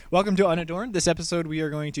Welcome to Unadorned. This episode, we are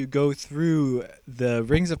going to go through the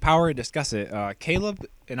Rings of Power and discuss it. Caleb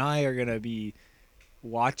and I are going to be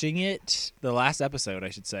watching it, the last episode, I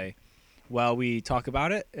should say, while we talk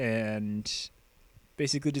about it and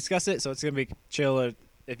basically discuss it. So it's going to be chill.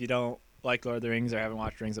 If you don't like Lord of the Rings or haven't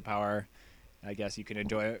watched Rings of Power, I guess you can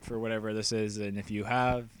enjoy it for whatever this is. And if you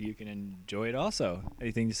have, you can enjoy it also.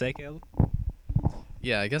 Anything to say, Caleb?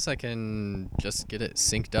 Yeah, I guess I can just get it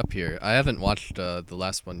synced up here. I haven't watched the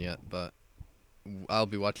last one yet, but I'll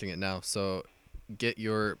be watching it now. So get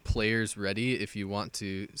your players ready. If you want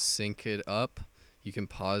to sync it up, you can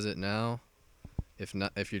pause it now. If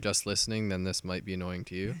not, if you're just listening, then this might be annoying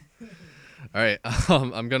to you. All right,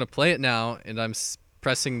 I'm gonna play it now, and I'm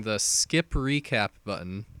pressing the skip recap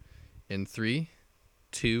button in 3,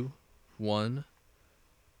 2, 1.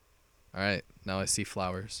 All right, now I see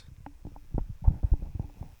flowers.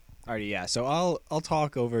 Alrighty, yeah. So I'll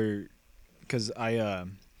talk over because I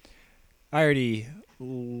already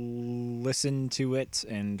listened to it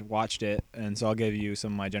and watched it, and so I'll give you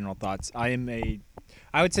some of my general thoughts. I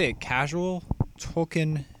would say a casual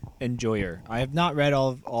Tolkien enjoyer. I have not read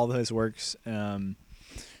all of his works.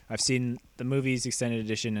 I've seen the movies, extended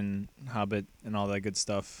edition, and Hobbit, and all that good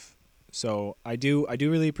stuff. So I do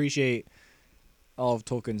really appreciate all of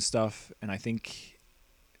Tolkien's stuff, and I think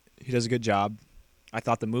he does a good job. I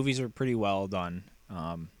thought the movies were pretty well done,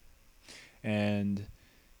 and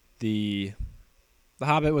the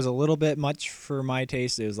Hobbit was a little bit much for my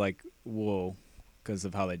taste. It was like whoa, because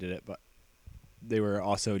of how they did it, but they were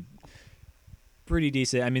also pretty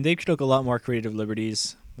decent. I mean, they took a lot more creative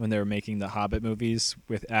liberties when they were making the Hobbit movies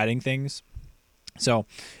with adding things. So,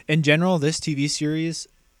 in general, this TV series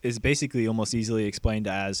is basically almost easily explained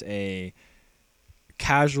as a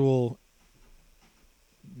casual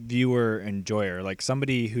viewer enjoyer, like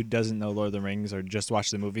somebody who doesn't know Lord of the Rings or just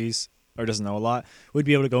watch the movies or doesn't know a lot would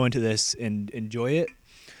be able to go into this and enjoy it.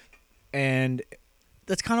 And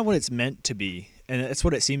that's kind of what it's meant to be, and it's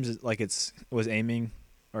what it seems like it was aiming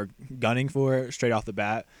or gunning for straight off the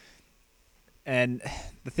bat. And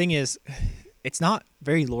the thing is, it's not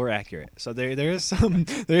very lore accurate. So there is some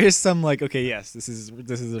there is some like, okay, yes, this is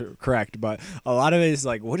correct, but a lot of it is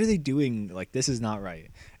like, what are they doing? Like, this is not right,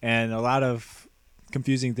 and a lot of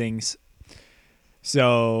confusing things.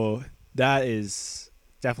 So that is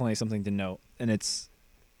definitely something to note, and it's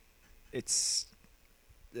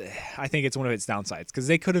I think it's one of its downsides because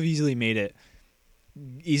they could have easily made it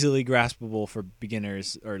easily graspable for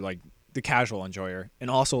beginners or like the casual enjoyer, and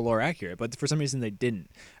also lore accurate, but for some reason they didn't.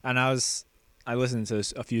 And I listened to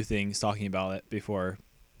a few things talking about it before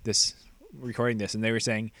this recording this, and they were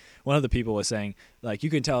saying, one of the people was saying, like, you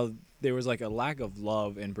can tell there was like a lack of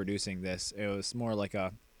love in producing this. It was more like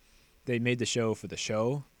they made the show for the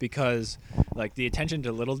show, because like the attention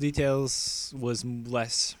to little details was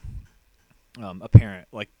less apparent.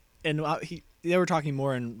 Like, and they were talking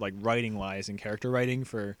more in like writing wise and character writing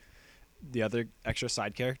for the other extra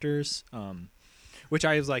side characters, which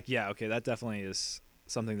I was like, yeah, okay, that definitely is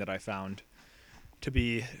something that I found to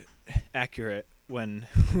be accurate when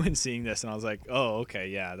when seeing this, and I was like, oh, okay,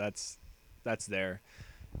 yeah, that's there.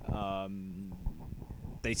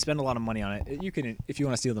 They spend a lot of money on it. You can, if you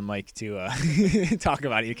want to steal the mic to talk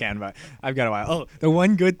about it, you can. But I've got a while. Oh, the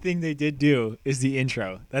one good thing they did do is the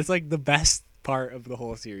intro. That's like the best part of the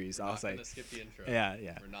whole series. We're I'll not say. gonna skip the intro. Yeah,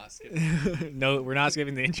 yeah. We're not skipping. No, we're not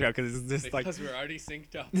skipping the intro because it's just Because we're already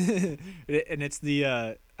synced up. and it's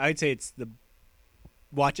the I'd say it's the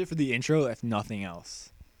watch it for the intro if nothing else.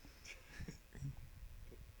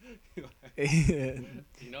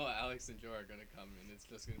 You know Alex and Joe are gonna come, and it's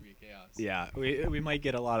just gonna be chaos. Yeah, we might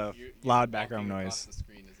get a lot of You're loud background walking noise. across the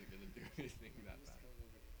screen isn't gonna do anything that bad.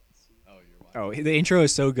 Oh, you're Oh, watching. the intro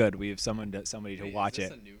is so good. We have somebody to Wait, watch is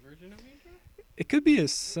this it. a new version of the intro? It could be a I think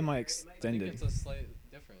semi-extended. it's a slight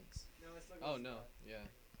difference. Oh no, yeah.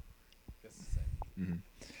 Guess the same. Hmm.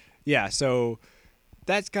 Yeah, so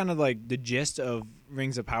that's kind of like the gist of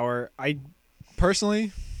Rings of Power. I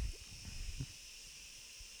personally,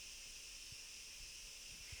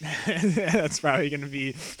 that's probably gonna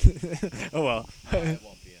be. Oh well. No, it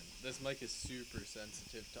won't be in. This mic is super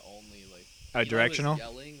sensitive to only like Directional.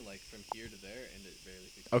 yelling like from here to there, and it barely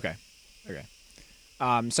picks Okay.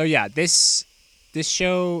 So yeah, this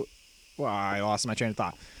show. Well, I lost my train of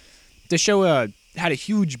thought. This show had a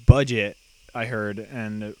huge budget, I heard,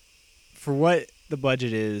 and for what the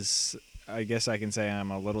budget is, I guess I can say I'm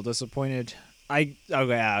a little disappointed. I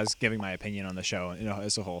was giving my opinion on the show,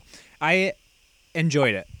 as a whole. I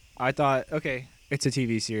enjoyed it. I thought, okay, it's a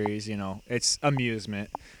TV series, it's amusement,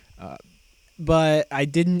 but I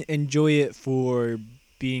didn't enjoy it for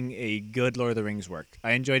being a good Lord of the Rings work.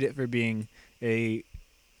 I enjoyed it for being a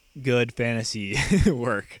good fantasy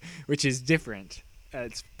work, which is different.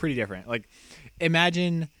 It's pretty different. Like,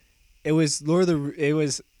 imagine it was it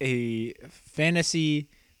was a fantasy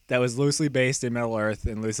that was loosely based in Middle Earth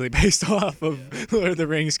and loosely based off of Lord of the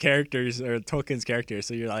Rings characters or Tolkien's characters.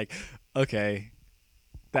 So you're like, okay,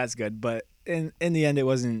 that's good. But in the end, it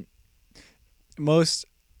wasn't. Most,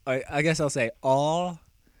 I guess I'll say all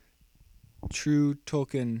true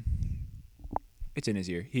Tolkien. It's in his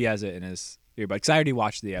ear. He has it in his earbud. Because I already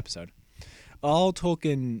watched the episode. All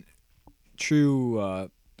Tolkien, true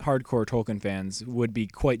hardcore Tolkien fans would be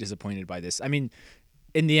quite disappointed by this. I mean,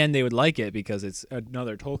 in the end, they would like it because it's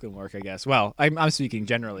another Tolkien work, I guess. Well, I'm speaking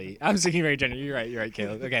generally. I'm speaking very generally. You're right,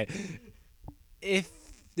 Caleb. Okay. If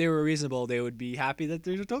they were reasonable, they would be happy that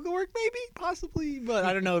there's a Tolkien work, maybe, possibly, but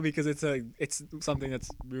I don't know because it's something that's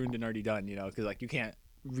ruined and already done, because like you can't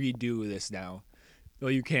redo this now. Well,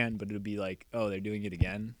 you can, but it'll be like, oh, they're doing it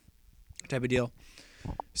again, type of deal.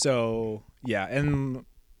 So yeah, and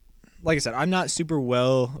like I said, I'm not super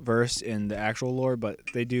well versed in the actual lore, but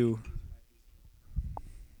they do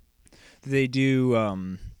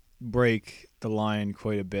break the line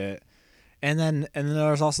quite a bit. And then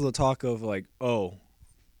there's also the talk of like,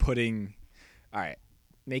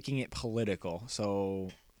 making it political. So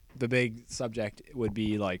the big subject would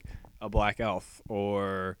be like a black elf,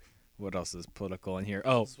 or what else is political in here?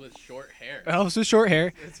 Elves with short hair. Elves with short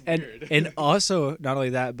hair. It's and weird. And also not only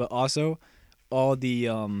that, but also all the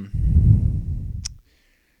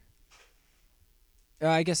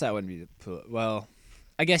I guess that wouldn't be well.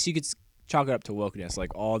 I guess you could chalk it up to wokeness,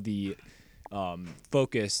 like all the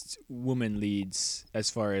focused woman leads, as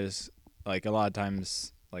far as like a lot of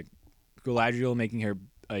times like Galadriel making her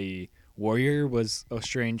a warrior was a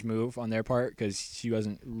strange move on their part because she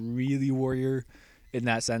wasn't really warrior in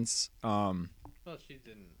that sense. Well, she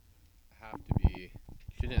didn't have to be.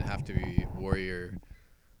 She didn't have to be warrior.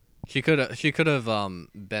 She could have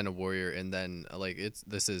been a warrior, and then like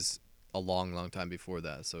this is a long time before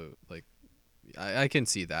that. So like, I can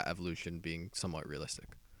see that evolution being somewhat realistic.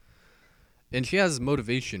 And she has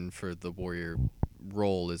motivation for the warrior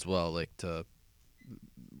role as well, like to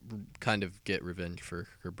kind of get revenge for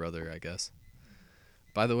her brother, I guess.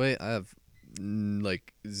 By the way, I have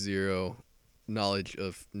like zero knowledge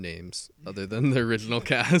of names other than the original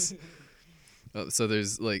cast. So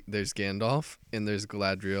there's Gandalf, and there's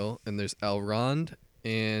Galadriel, and there's Elrond,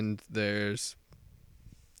 and there's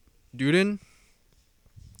Durin.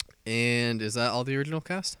 And is that all the original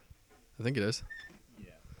cast? I think it is.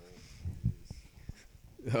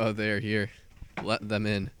 Oh, they're here. Let them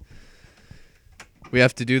in. We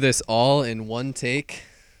have to do this all in one take.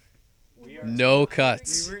 No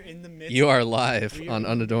cuts. We were in the midst You are live on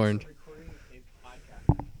Unadorned. recording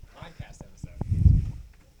a podcast episode.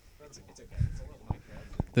 It's okay. It's a little mic.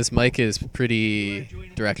 This mic is pretty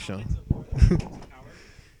directional. Having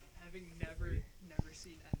never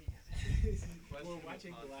seen any of it. We're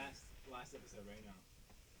watching the last episode right now.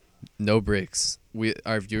 No breaks.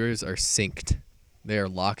 Our viewers are synced. They are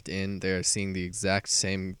locked in. They are seeing the exact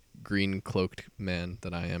same green cloaked man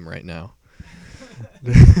that I am right now.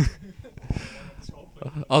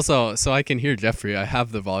 Also, so I can hear Jeffrey. I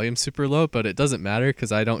have the volume super low, but it doesn't matter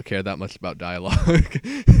because I don't care that much about dialogue. Cool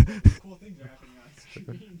things are happening on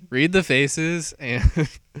screen. Read the faces, and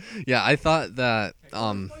yeah, I thought that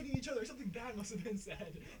Fighting each other. Something bad must have been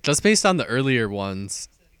said. just based on the earlier ones,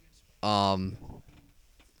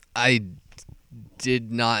 I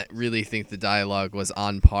did not really think the dialogue was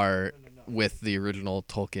on par with the original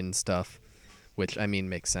Tolkien stuff, which I mean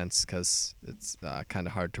makes sense because it's kind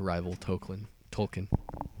of hard to rival Tolkien.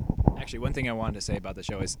 Actually, one thing I wanted to say about the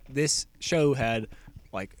show is this show had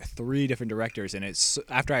like 3 different directors in it.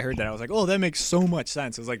 After I heard that, I was like, oh, that makes so much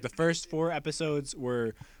sense. It was like the first 4 episodes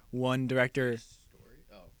were one director,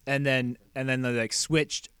 and then they like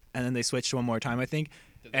switched, and then they switched one more time, I think.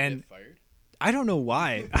 Did they And get fired? I don't know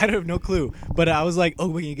why. I have no clue. But I was like, oh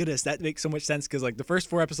my goodness, that makes so much sense because like the first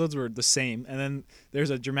 4 episodes were the same, and then there's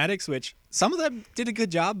a dramatic switch. Some of them did a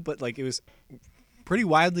good job, but like it was pretty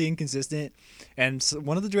wildly inconsistent. And so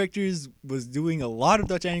one of the directors was doing a lot of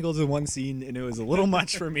Dutch angles in one scene, and it was a little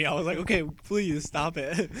much for me. I was like, okay, please stop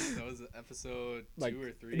it. That was episode Like 2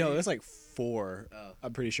 or 3. No, it was like 4. Oh.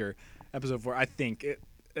 I'm pretty sure episode 4. I think it,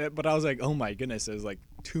 but I was like, oh my goodness, it was like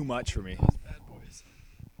too much for me. Those bad boys.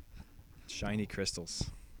 Shiny crystals.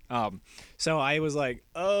 So I was like,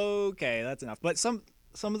 okay, that's enough. But some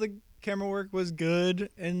of the camera work was good,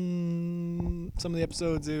 and some of the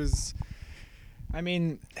episodes it was. I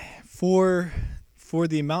mean, for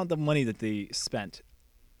the amount of money that they spent,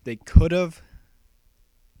 they could have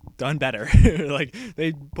done better. Like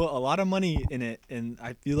they put a lot of money in it, and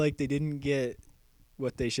I feel like they didn't get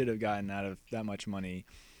what they should have gotten out of that much money,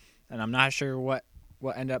 and I'm not sure what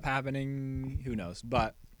ended up happening. Who knows?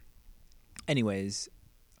 But anyways,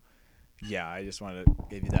 yeah, I just wanted to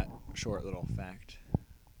give you that short little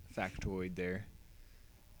factoid there.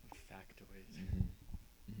 Factoid. Mm-hmm.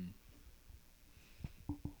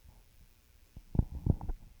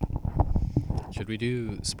 Should we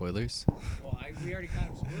do spoilers? Well, we already kind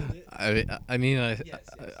of spoiled it. I mean, We're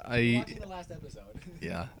watching the last episode.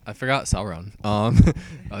 yeah, I forgot Sauron.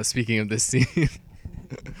 Speaking of this scene,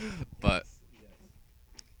 but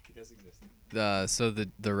He does exist. so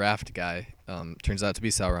the raft guy turns out to be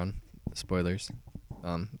Sauron. Spoilers.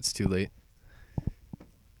 It's too late.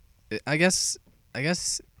 I guess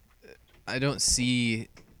I don't see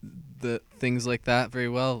the things like that very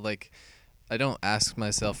well. Like, I don't ask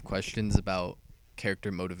myself questions about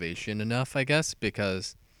character motivation enough, I guess,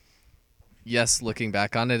 because yes, looking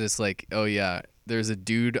back on it, it's like, oh yeah, there's a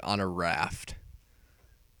dude on a raft.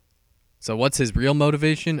 So what's his real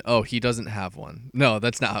motivation? Oh, he doesn't have one. No,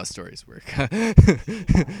 that's not how stories work.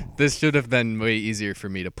 This should have been way easier for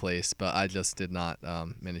me to place, but I just did not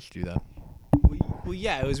manage to do that. Well,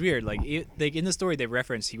 yeah, it was weird. Like in the story, they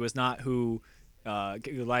referenced he was not who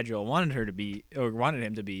Galadriel wanted her to be or wanted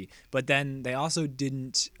him to be. But then they also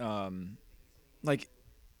didn't like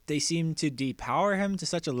they seemed to depower him to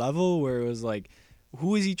such a level where it was like,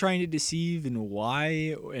 who is he trying to deceive and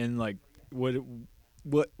why? And like, what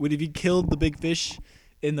would if he killed the big fish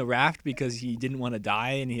in the raft because he didn't want to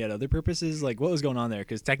die and he had other purposes? Like, what was going on there?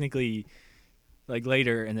 Because technically, like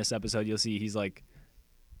later in this episode, you'll see he's like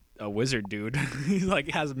a wizard dude. He like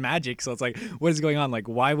has magic, so it's like, what is going on? Like,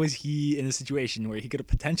 why was he in a situation where he could have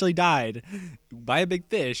potentially died by a big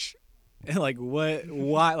fish? And like, what?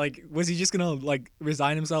 Why? Like, was he just gonna like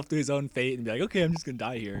resign himself to his own fate and be like, okay, I'm just gonna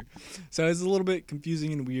die here? So it's a little bit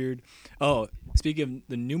confusing and weird. Oh, speaking of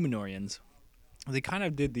the Numenorians, they kind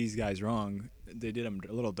of did these guys wrong. They did them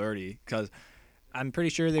a little dirty because I'm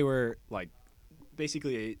pretty sure they were like,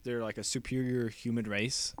 basically, they're like a superior human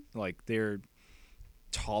race. Like they're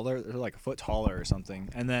taller, they're like a foot taller or something.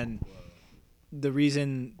 And then the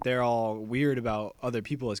reason they're all weird about other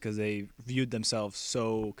people is because they viewed themselves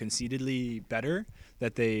so conceitedly better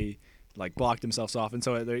that they like blocked themselves off, and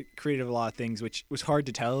so they created a lot of things which was hard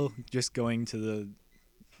to tell just going to the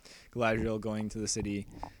Galadriel, going to the city.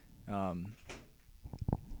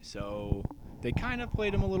 So they kind of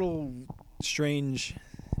played them a little strange,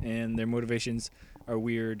 and their motivations are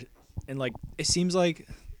weird. And like, it seems like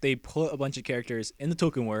they put a bunch of characters in the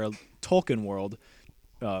Tolkien world,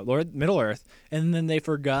 Middle Earth, and then they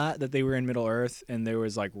forgot that they were in Middle Earth and there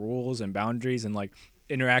was like rules and boundaries and like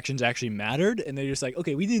interactions actually mattered, and they're just like,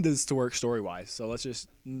 okay, we need this to work story wise, so let's just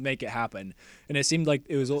make it happen. And it seemed like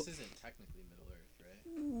it was This isn't technically Middle Earth,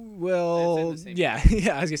 right? well, It's in the same yeah, place.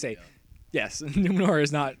 yeah. I was gonna say, Yeah. yes, Numenor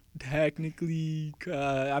is not technically.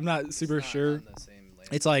 I'm not super It's not sure. on the same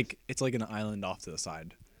land. It's like an island off to the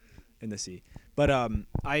side in the sea. But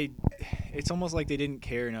it's almost like they didn't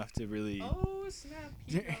care enough to really Oh snap!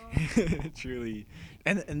 truly.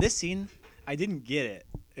 And this scene, I didn't get it.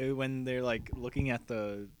 When they're like looking at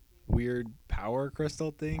the weird power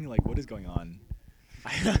crystal thing. Like, what is going on?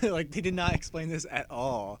 Like, they did not explain this at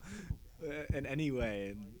all in any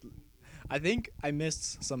way. I think I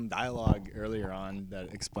missed some dialogue earlier on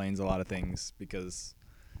that explains a lot of things because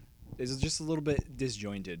it's just a little bit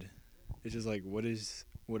disjointed. It's just like, what is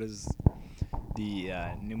the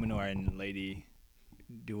Numenorean lady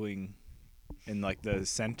doing in like the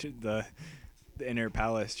center, the inner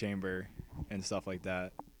palace chamber and stuff like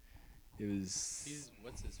that? It was He's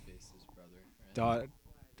what's his face's brother, right?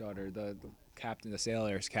 daughter, the captain, the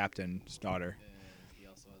sailor's captain's daughter. And he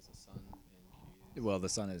also has a son, and she's Well, the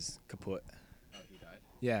son is kaput. oh, he died.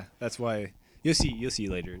 Yeah, that's why you'll see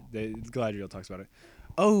later. Galadriel talks about it.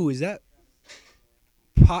 Oh, is that?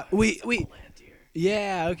 Wait.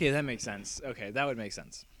 Yeah, okay, that makes sense. Okay, that would make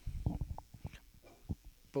sense.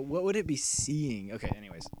 But what would it be seeing? Okay,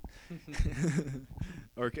 anyways.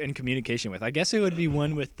 Or in communication with. I guess it would be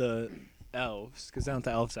one with the elves, because don't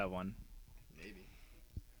the elves have one? Maybe.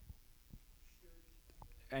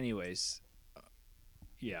 Anyways.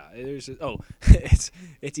 Yeah,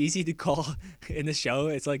 it's easy to call in the show.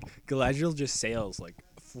 It's like Galadriel just sails like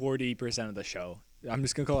 40% of the show. I'm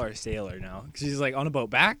just gonna call her a sailor now. 'Cause she's like on a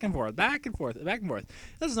boat, back and forth, back and forth, back and forth.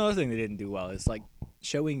 That's another thing they didn't do well. It's like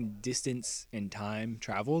showing distance and time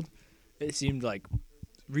traveled. It seemed like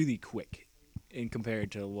really quick in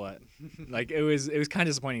compared to what, like it was kind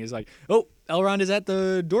of disappointing. It's like, oh, Elrond is at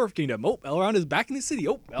the Dwarf Kingdom. Oh, Elrond is back in the city.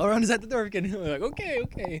 Oh, Elrond is at the Dwarf Kingdom. Like,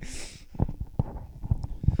 okay.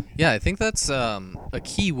 Yeah, I think that's a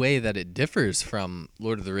key way that it differs from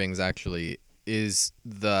Lord of the Rings. Actually, is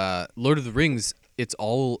the Lord of the Rings. It's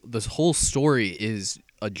all this whole story is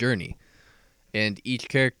a journey, and each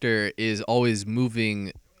character is always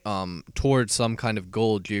moving towards some kind of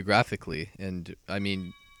goal geographically. And I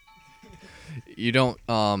mean, you don't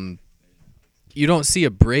you don't see a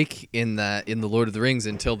break in that in the Lord of the Rings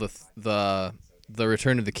until the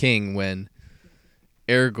Return of the King, when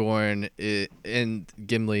Aragorn and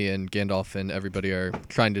Gimli and Gandalf and everybody are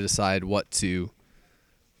trying to decide what do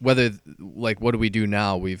we do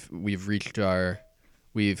now? We've reached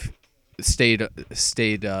we've stayed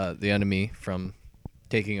the enemy from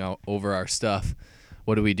taking over our stuff.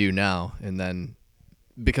 What do we do now? And then,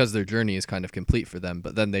 because their journey is kind of complete for them,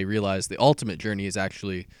 but then they realize the ultimate journey is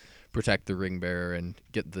actually protect the ring bearer and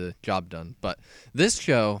get the job done. But this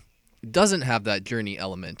show doesn't have that journey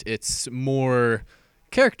element. It's more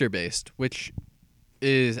character based, which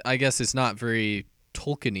is, I guess, is not very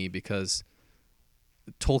Tolkien-y, because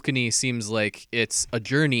Tolkien-y seems like it's a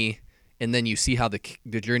journey and then you see how the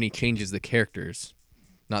journey changes the characters,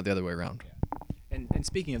 not the other way around. And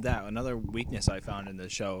speaking of that, another weakness I found in the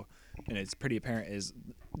show, and it's pretty apparent, is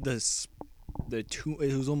it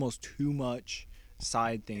was almost too much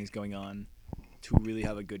side things going on to really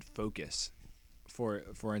have a good focus. For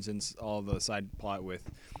instance, all the side plot with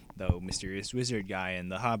the mysterious wizard guy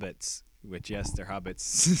and the hobbits, which, yes, they're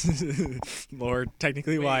hobbits. Lore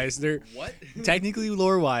technically wise, they're what? technically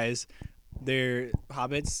lore wise, their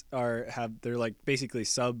hobbits they're like basically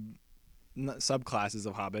subclasses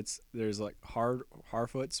of hobbits. There's like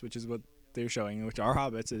Harfoots, which is what they're showing, which are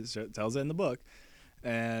hobbits. It tells it in the book,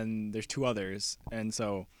 and there's two others, and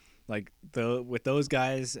so like with those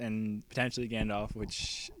guys and potentially Gandalf,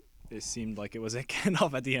 which it seemed like it was a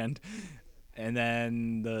Gandalf at the end, and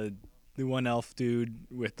then the one elf dude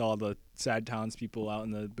with all the sad townspeople out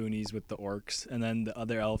in the boonies with the orcs, and then the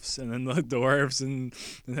other elves, and then the dwarves, and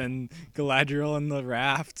then Galadriel and the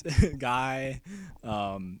raft guy.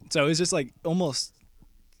 So it was just like almost.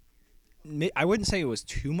 I wouldn't say it was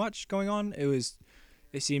too much going on. It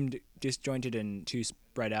seemed disjointed and too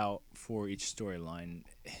spread out for each storyline.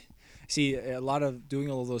 See, a lot of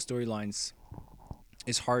doing all of those storylines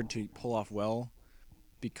is hard to pull off well,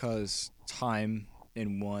 because time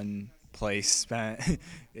in one place spent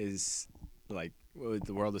is like,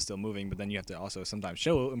 the world is still moving, but then you have to also sometimes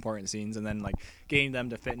show important scenes, and then like getting them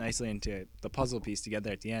to fit nicely into the puzzle piece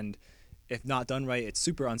together at the end. If not done right, it's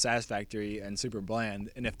super unsatisfactory and super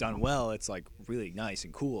bland, and if done well, it's like really nice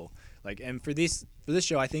and cool. Like, and for this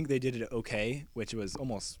show, I think they did it okay, which was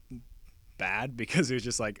almost bad, because it was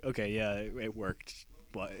just like, okay, yeah, it worked,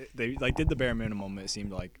 but they like did the bare minimum, it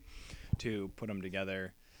seemed like, to put them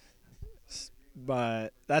together.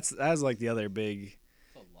 But that was like the other big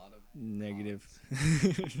negative.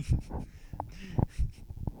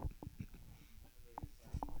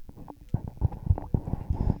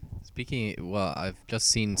 Well, I've just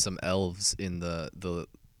seen some elves in the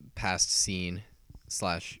past scene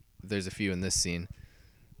 / there's a few in this scene.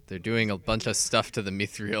 They're doing a bunch of stuff to the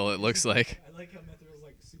Mithril, it looks like. I like how Mithril's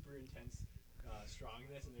like super intense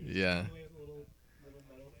strongness, and they're just Yeah. little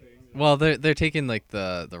metal things. Well, they're taking like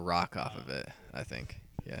the rock off of it, I think.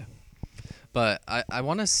 Yeah. But I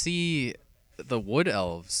want to see the wood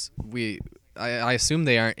elves. I assume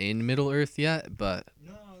they aren't in Middle Earth yet, but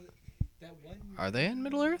No, that one. are they in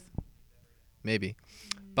Middle Earth? Maybe.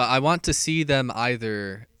 But I want to see them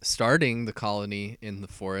either starting the colony in the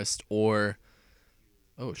forest, or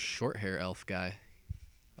short hair elf guy.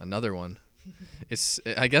 Another one.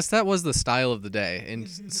 I guess that was the style of the day, and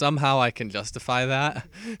somehow I can justify that.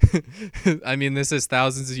 I mean, this is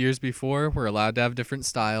thousands of years before. We're allowed to have different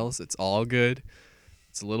styles. It's all good.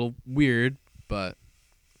 It's a little weird, but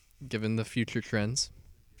given the future trends.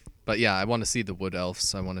 But yeah, I want to see the wood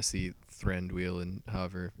elves. I want to see Thranduil, and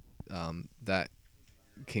however that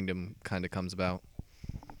kingdom kind of comes about.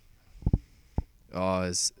 Oh,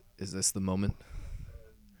 is this the moment?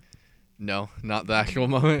 No, not the actual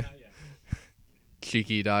moment.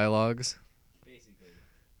 Cheeky dialogues. Basically,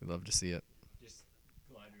 We'd love to see it. just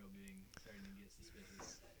Galadriel starting to get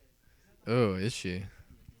suspicious. Oh, is she?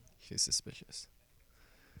 She's suspicious.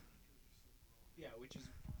 Yeah, which is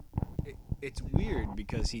it's weird,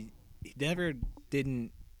 because he never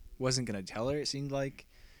wasn't gonna tell her. It seemed like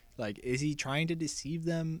is he trying to deceive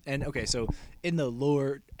them? And okay, so in the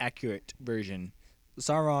lore accurate version,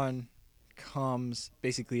 Sauron comes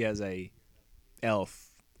basically as a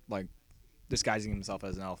elf, like disguising himself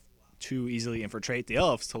as an elf to easily infiltrate the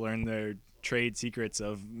elves to learn their trade secrets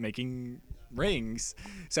of making rings.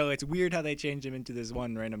 So it's weird how they changed him into this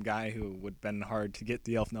one random guy who would have been hard to get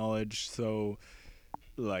the elf knowledge. So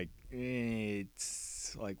like it's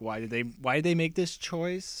lost. Like, why did they make this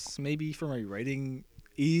choice? Maybe from a writing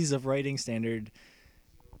ease of writing standard,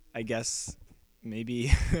 I guess.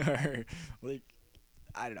 Maybe, or like,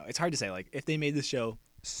 I don't know. It's hard to say. Like, if they made the show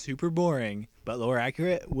super boring but lower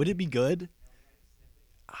accurate, would it be good?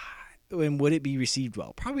 And would it be received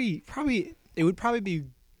well? Probably. It would probably be.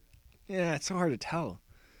 Yeah, it's so hard to tell.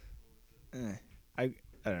 I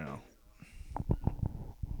don't know.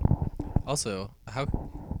 Also, how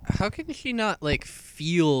can she not like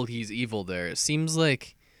feel he's evil there? It seems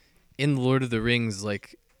like in Lord of the Rings,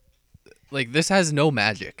 like this has no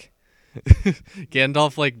magic.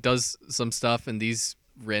 Gandalf like does some stuff, and these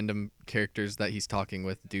random characters that he's talking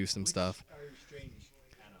with do some stuff.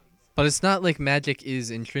 But it's not like magic is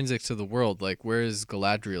intrinsic to the world. Like, where is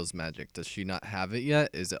Galadriel's magic? Does she not have it yet?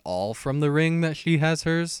 Is it all from the ring that she has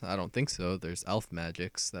hers? I don't think so. There's elf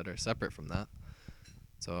magics that are separate from that.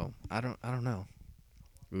 So I don't know.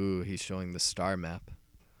 Ooh, he's showing the star map.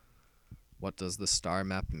 What does the star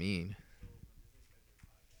map mean?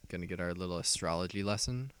 Gonna get our little astrology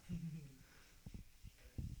lesson.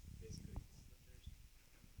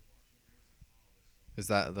 Is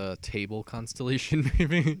that the table constellation,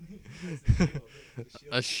 maybe?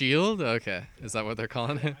 A shield? Okay. Is that what they're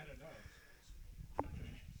calling it?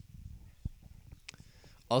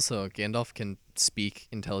 Also, Gandalf can speak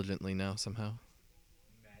intelligently now somehow.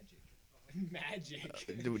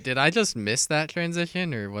 Magic. Did I just miss that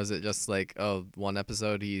transition, or was it just like, oh, one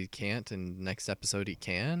episode he can't and next episode he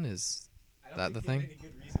can? Is that the thing?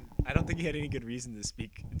 I don't think he had any good reason to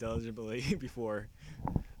speak intelligently before.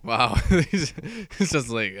 Wow. It's just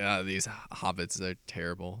like, these hobbits, they're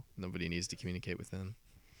terrible. Nobody needs to communicate with them.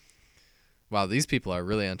 Wow, these people are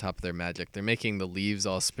really on top of their magic. They're making the leaves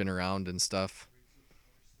all spin around and stuff.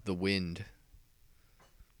 The wind.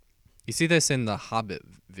 You see this in the Hobbit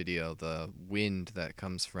video, the wind that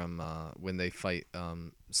comes from when they fight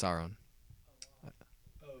Sauron.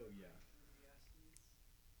 Oh yeah.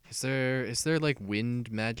 Is there like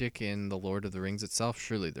wind magic in the Lord of the Rings itself?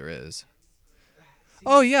 Surely there is.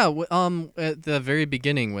 Oh yeah, at the very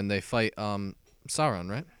beginning when they fight Sauron,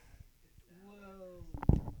 right?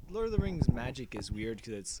 Lord of the Rings magic is weird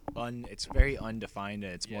because it's very undefined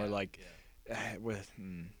and it's more like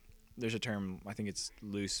there's a term, I think it's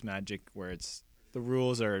loose magic, where it's the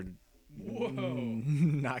rules are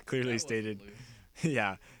not clearly stated.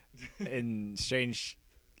 Yeah, and strange.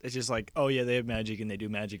 It's just like, oh yeah, they have magic and they do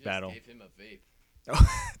magic battle. Gave him a vape.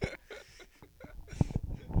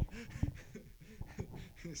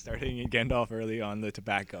 Starting Gandalf early on the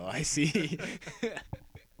tobacco. I see.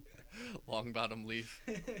 Long bottom leaf.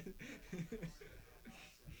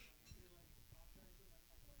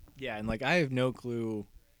 Yeah, and like I have no clue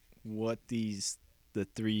what the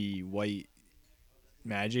three white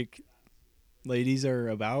magic ladies are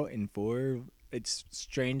about and for. It's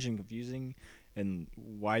strange and confusing. And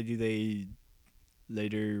why do they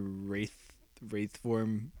later wraith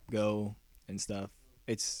form go and stuff?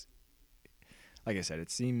 It's like I said, it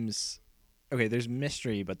seems okay. There's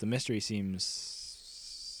mystery, but the mystery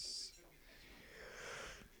seems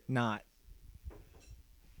not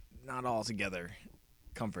altogether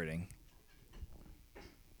comforting.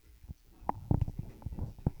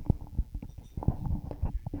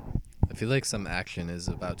 I feel like some action is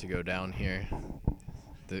about to go down here.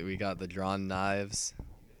 We got the drawn knives.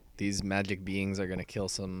 These magic beings are gonna kill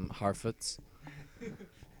some Harfoots.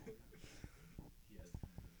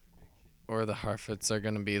 Or the Harfoots are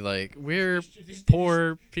gonna be like, we're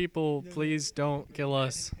poor people, please don't kill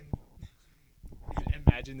us.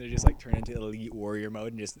 Imagine they just like turn into elite warrior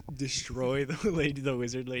mode and just destroy the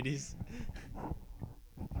wizard ladies.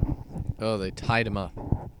 Oh, they tied him up.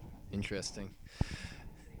 Interesting.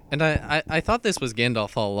 And I thought this was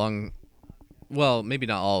Gandalf all along. Well, maybe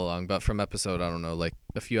not all along, but from episode, I don't know, like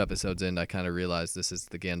a few episodes in, I kind of realized this is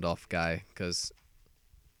the Gandalf guy. Because,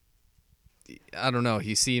 I don't know,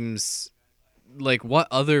 he seems like, what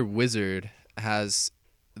other wizard has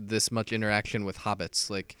this much interaction with hobbits?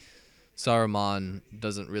 Like, Saruman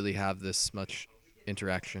doesn't really have this much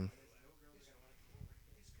interaction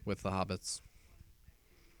with the hobbits.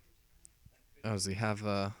 Oh, does he have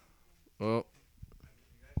a... Oh.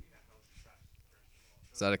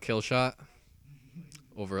 Is that a kill shot?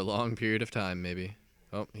 Over a long period of time, maybe.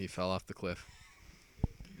 Oh, he fell off the cliff.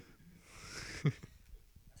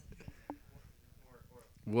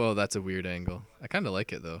 Whoa, that's a weird angle. I kind of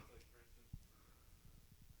like it, though.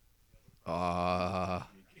 Ah,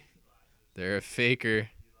 they're a faker.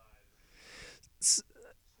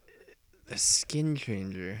 A skin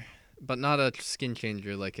changer. But not a skin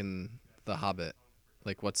changer like in The Hobbit.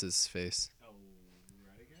 Like, what's his face?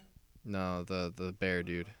 No, the bear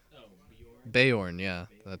dude. Beorn, yeah,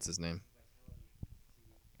 that's his name.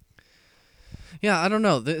 Yeah, I don't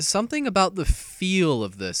know. There's something about the feel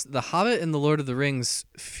of this. The Hobbit and the Lord of the Rings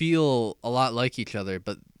feel a lot like each other,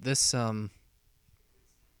 but this one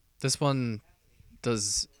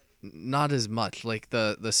does not as much. Like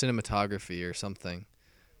the cinematography or something.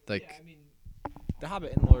 Like Yeah, I mean, The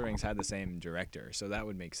Hobbit and Lord of the Rings had the same director, so that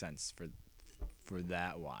would make sense for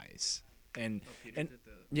that wise. And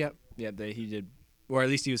yep, he did, or at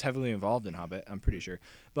least he was heavily involved in Hobbit. I'm pretty sure.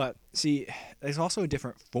 But see, there's also a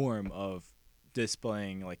different form of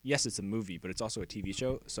displaying. Like, yes, it's a movie, but it's also a TV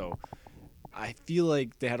show. So I feel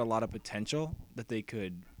like they had a lot of potential that they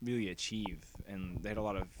could really achieve, and they had a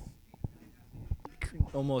lot of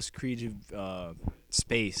almost creative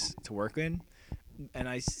space to work in. And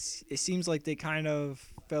it seems like they kind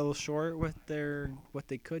of fell short with their what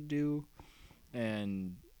they could do,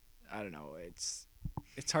 and I don't know.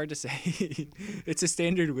 It's hard to say. It's a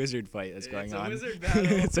standard wizard fight that's going on. It's a wizard battle.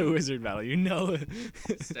 It's a wizard battle, you know.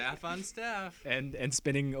 Staff on staff. And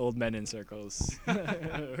spinning old men in circles.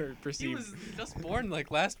 Or He perceived. was just born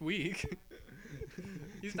like last week.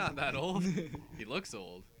 He's not that old. He looks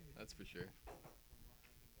old, that's for sure.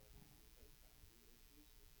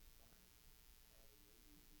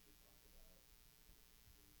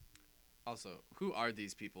 Also, who are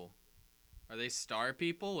these people? Are they star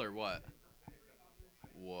people or what?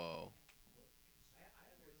 Whoa.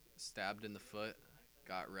 Stabbed in the foot,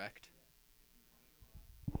 got wrecked.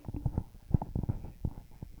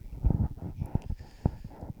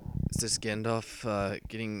 Is this Gandalf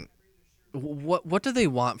getting... What do they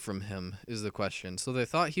want from him is the question. So they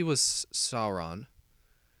thought he was Sauron.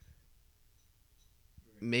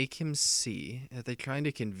 Make him see. Are they trying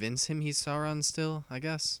to convince him he's Sauron still, I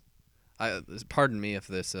guess? Pardon me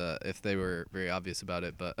if if they were very obvious about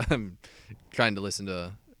it, but I'm trying to listen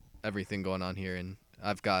to everything going on here, and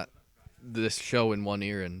I've got this show in one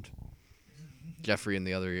ear and Jeffrey in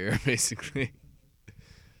the other ear, basically.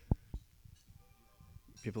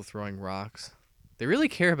 People throwing rocks. They really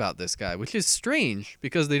care about this guy, which is strange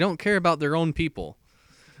because they don't care about their own people.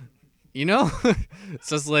 You know? It's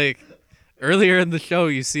just like earlier in the show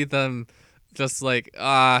you see them just like,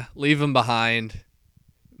 leave him behind.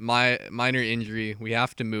 Minor injury. We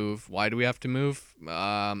have to move. Why do we have to move?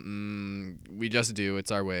 We just do.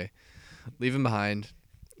 It's our way. Leave him behind.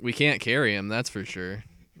 We can't carry him, that's for sure.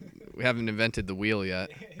 We haven't invented the wheel yet.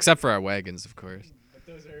 Except for our wagons, of course.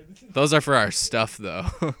 Those are for our stuff, though.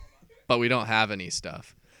 But we don't have any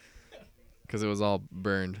stuff. Because it was all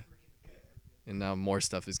burned. And now more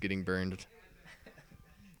stuff is getting burned.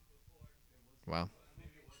 Wow.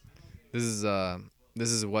 This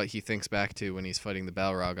is what he thinks back to when he's fighting the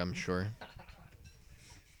Balrog, I'm sure.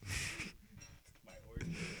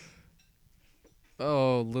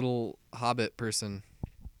 Oh, little hobbit person.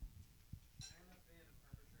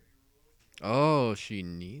 Oh, she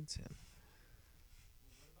needs him.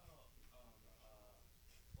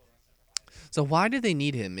 So why do they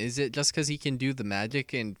need him? Is it just because he can do the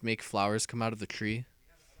magic and make flowers come out of the tree?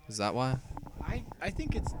 Is that why? I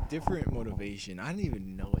think it's different motivation. I don't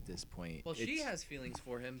even know at this point. Well, she It's- has feelings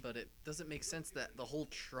for him, but it doesn't make sense that the whole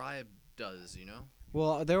tribe does, you know?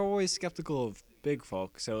 Well, they're always skeptical of big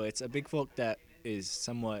folk, so it's a big folk that is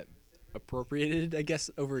somewhat appropriated, I guess,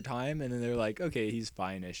 over time, and then they're like, okay, he's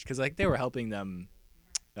fine-ish, because like they were helping them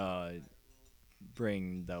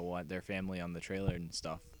bring their family on the trailer and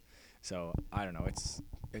stuff. So I don't know. It's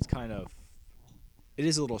kind of it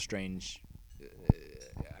is a little strange.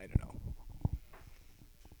 I don't know.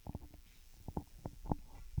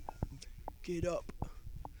 Get up.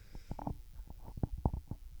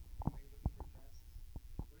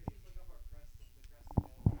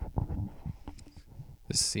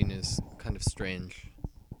 This scene is kind of strange.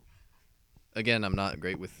 Again, I'm not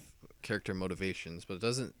great with character motivations, but it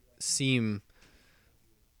doesn't seem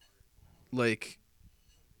like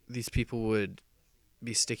these people would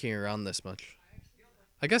be sticking around this much.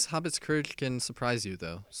 I guess Hobbit's courage can surprise you,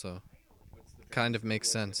 though, so kind of makes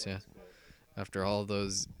sense, yeah. After all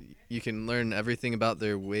those, you can learn everything about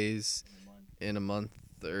their ways in a month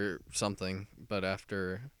or something, but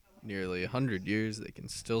after nearly 100 years, they can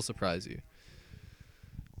still surprise you.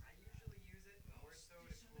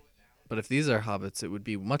 But if these are hobbits, it would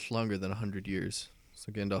be much longer than 100 years.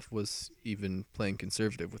 So Gandalf was even playing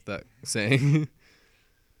conservative with that saying.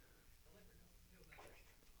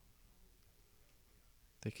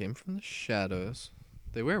 They came from the shadows.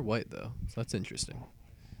 They wear white, though, so that's interesting.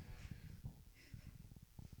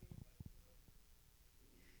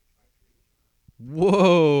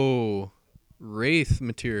 Whoa! Wraith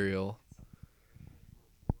material.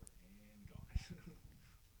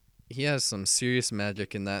 He has some serious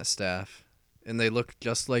magic in that staff. and they look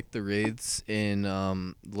just like the wraiths in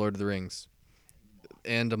Lord of the Rings,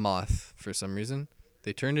 and a moth for some reason.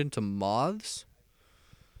 They turned into moths.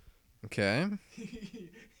 Okay.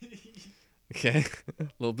 Okay. A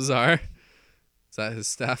little bizarre. Is that his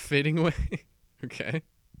staff fading away? Okay.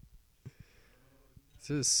 This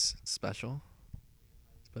is special.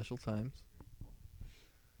 Special times.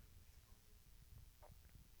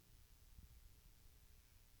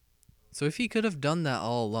 So if he could have done that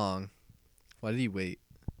all along, why did he wait?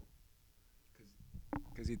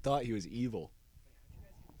 Because he thought he was evil.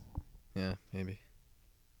 Yeah, maybe.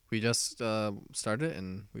 We just started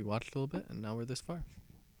and we watched a little bit, and now we're this far.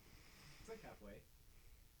 It's like halfway.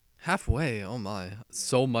 Halfway? Oh my.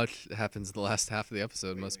 So much happens the last half of the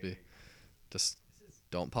episode, must be. Just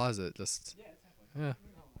don't pause it. Just. Yeah.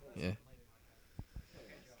 Yeah.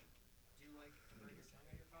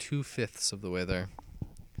 2/5 of the way there.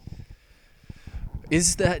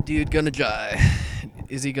 Is that dude gonna die?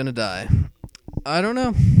 Is he gonna die? I don't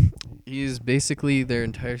know. He's basically their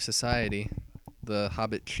entire society. The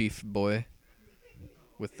Hobbit chief boy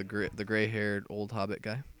with the gray-haired old Hobbit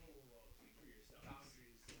guy.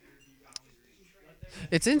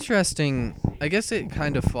 It's interesting. I guess it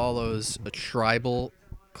kind of follows a tribal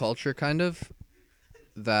culture, kind of,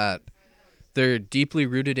 that they're deeply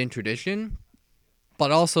rooted in tradition,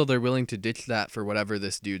 but also they're willing to ditch that for whatever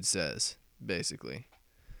this dude says, basically.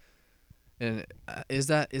 And is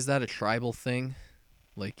that a tribal thing?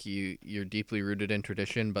 Like you're deeply rooted in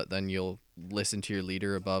tradition, but then you'll listen to your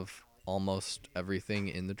leader above almost everything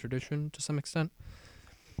in the tradition to some extent.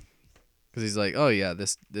 Because he's like, oh yeah,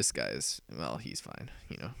 this guy's, well, he's fine,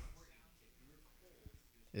 you know.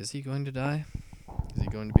 Is he going to die? Is he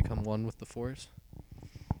going to become one with the Force?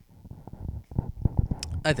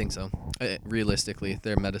 I think so. Realistically,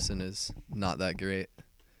 their medicine is not that great.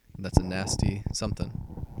 That's a nasty something.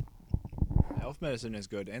 Elf medicine is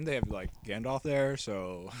good, and they have like Gandalf there,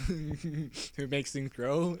 so who makes things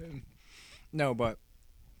grow. No, but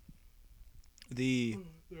they're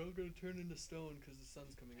all gonna turn into stone because the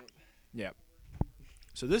sun's coming up. Yeah.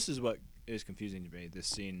 So this is what is confusing to me. This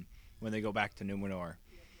scene when they go back to Numenor,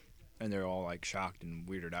 and they're all like shocked and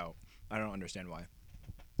weirded out. I don't understand why.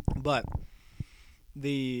 But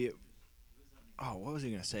what was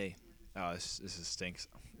he gonna say? Oh, this stinks.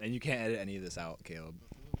 And you can't edit any of this out, Caleb.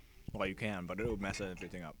 Well, you can, but it'll mess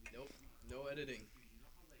everything up. Nope, no editing.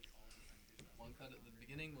 One cut at the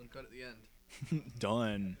beginning, one cut at the end.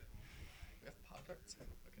 Done. We have Pop-Tarts?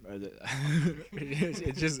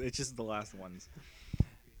 It's just the last ones.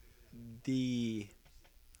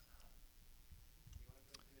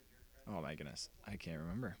 Oh my goodness, I can't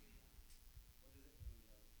remember.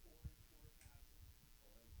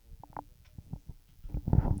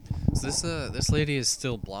 So this lady is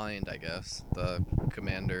still blind, I guess. The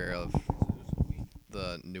commander of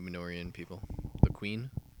the Numenorian people, the queen.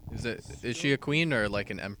 Is she a queen or like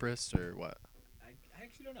an empress or what? I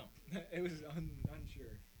actually don't know. It was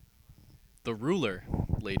unsure. The ruler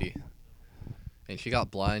lady, and she got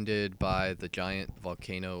blinded by the giant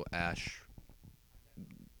volcano ash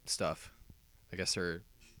stuff. I guess her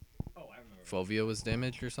fovea was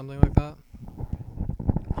damaged or something like that.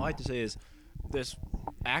 All I like to say is this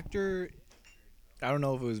actor, I don't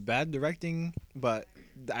know if it was bad directing, but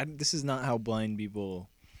this is not how blind people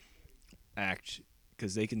act,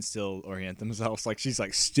 because they can still orient themselves. Like, she's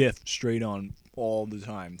like stiff straight on all the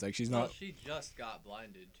time. It's like she's not. Well, she just got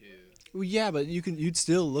blinded too. Well, yeah, but you'd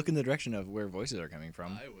still look in the direction of where voices are coming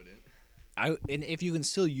from. I wouldn't. And if you can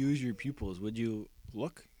still use your pupils, would you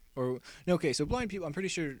look? Or no? Okay, so blind people. I'm pretty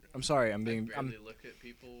sure. I'm sorry. I'm being. I barely look at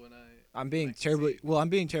people when I'm being terribly. Well, I'm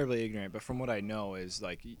being terribly ignorant. But from what I know is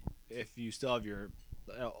like, if you still have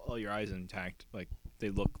all your eyes intact, like they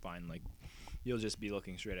look fine. Like you'll just be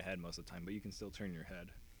looking straight ahead most of the time, but you can still turn your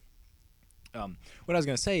head. What I was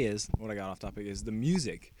gonna say is, what I got off topic is the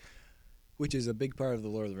music, which is a big part of the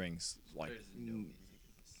Lord of the Rings. Like,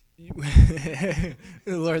 the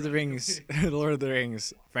Lord of the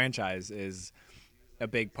Rings franchise is a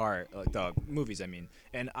big part, like the movies, I mean.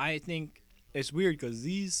 And I think it's weird because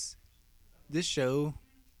this show,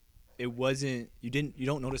 you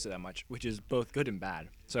don't notice it that much, which is both good and bad.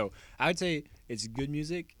 So I would say it's good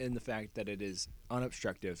music in the fact that it is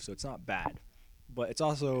unobstructive, so it's not bad, but it's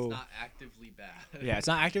also it's not actively bad. yeah, it's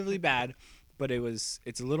not actively bad, but it's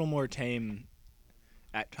a little more tame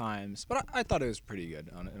at times. But I thought it was pretty good,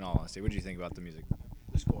 in all honesty. What did you think about the music,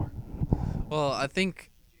 the score? Well, I think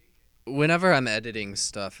whenever I'm editing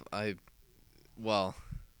stuff, I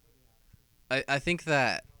think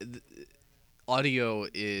that audio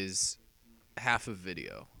is half of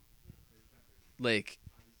video. Like,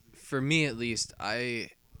 for me at least, I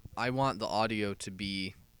I want the audio to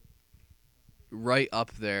be right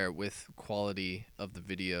up there with quality of the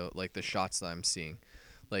video, like the shots that I'm seeing.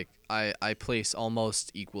 Like I place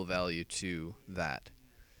almost equal value to that.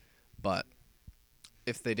 But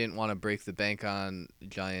if they didn't want to break the bank on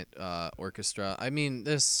giant orchestra, I mean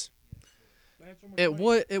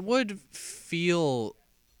it would feel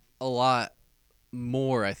a lot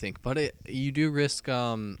more, I think, but you do risk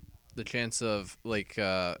the chance of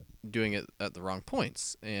doing it at the wrong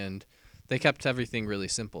points, and they kept everything really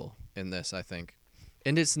simple in this, I think,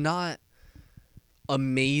 and it's not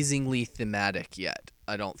amazingly thematic yet.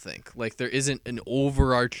 I don't think there isn't an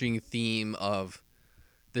overarching theme of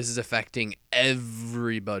this is affecting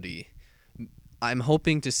everybody. I'm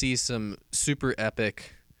hoping to see some super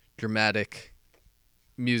epic, dramatic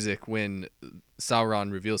music when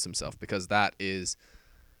Sauron reveals himself, because that is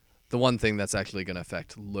the one thing that's actually going to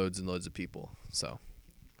affect loads and loads of people. So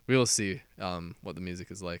we will see what the music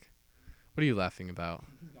is like. What are you laughing about?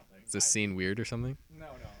 Is this scene weird or something? No.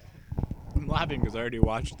 I'm laughing because I already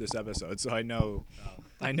watched this episode, so I know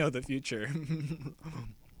the future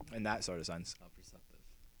in that sort of sense. How perceptive.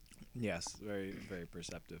 Yes, very very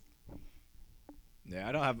perceptive. Yeah,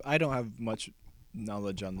 I don't have much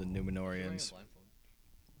knowledge on the Numenorians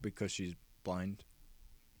because she's blind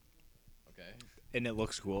Okay. and it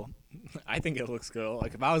looks cool. I think it looks cool.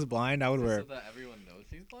 Like if I was blind, I would wear. So that everyone knows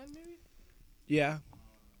she's blind, maybe? Yeah.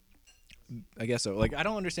 I guess so. Like I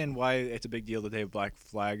don't understand why it's a big deal that they have black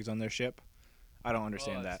flags on their ship. I don't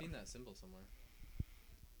understand that. I've seen that symbol somewhere.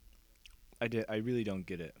 I really don't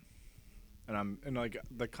get it. And like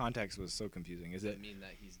the context was so confusing. Is Does it? it mean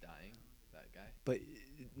that he's dying, that guy? But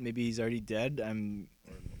maybe he's already dead. Or maybe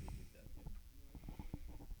he's dead.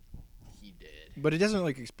 He did. But it doesn't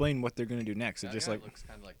like explain what they're gonna do next. It That just guy like looks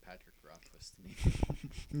kind of like Patrick Rothfuss to me.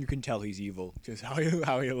 you can tell he's evil just how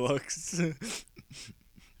he looks.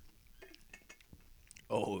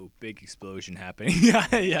 Oh, big explosion happening.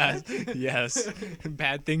 yes.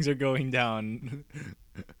 Bad things are going down.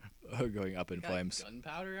 Going up in Got flames.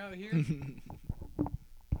 gunpowder out here?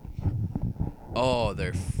 Oh,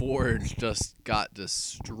 their forge just got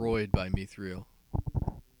destroyed by Mithril.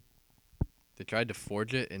 They tried to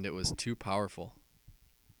forge it, and it was too powerful.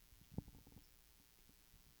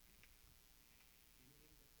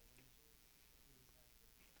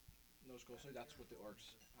 No, that's what the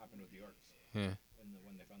orcs happened with the orcs. Yeah.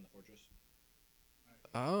 When they found the fortress.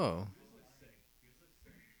 Oh.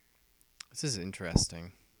 This is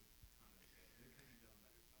interesting.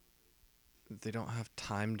 They don't have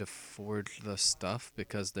time to forge the stuff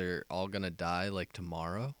because they're all gonna die like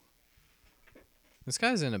tomorrow. This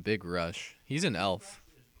guy's in a big rush. He's an elf.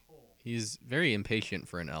 He's very impatient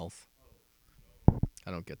for an elf.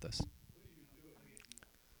 I don't get this.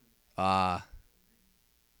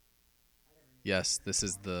 Yes, this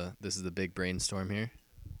is the big brainstorm here.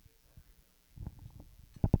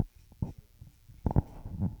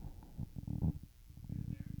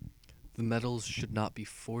 The metals should not be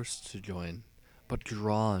forced to join, but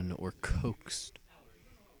drawn or coaxed.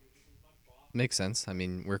 Makes sense. I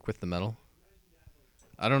mean, work with the metal.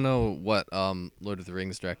 I don't know what Lord of the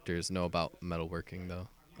Rings directors know about metalworking, though,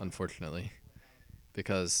 unfortunately.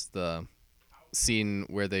 Because the scene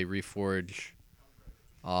where they reforge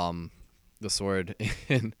the sword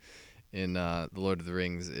in the Lord of the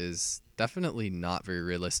Rings is definitely not very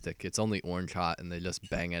realistic. It's only orange hot, and they just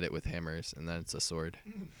bang at it with hammers, and then it's a sword.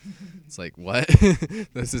 It's like, what?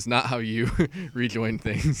 This is not how you rejoin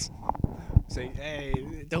things. Say,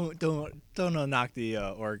 hey, don't knock the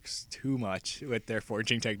orcs too much with their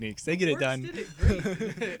forging techniques. They get it done. Did it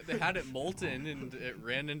great. They had it molten, and it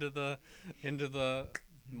ran into the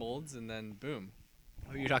molds, and then boom.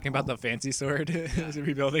 Oh, you're talking about the fancy sword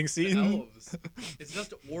rebuilding scene? Elves. It's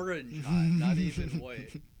just orange hot, not even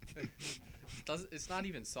white. It's not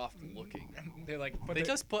even soft looking. They like They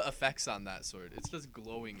just put effects on that sword. It's just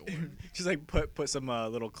glowing orange. just like put some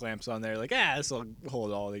little clamps on there. Like this will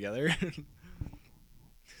hold it all together.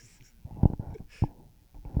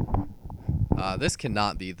 This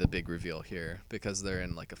cannot be the big reveal here because they're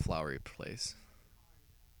in like a flowery place.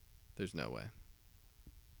 There's no way.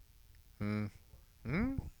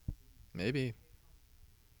 Maybe.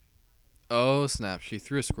 Oh snap! She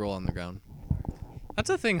threw a scroll on the ground. That's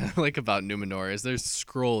the thing I like about Numenor is there's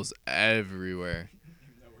scrolls everywhere.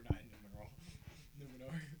 No, we're not in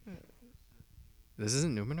Numenor. This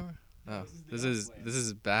isn't Numenor? Oh, this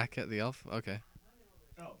is back at the elf. Okay.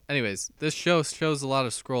 Oh. Anyways, this show shows a lot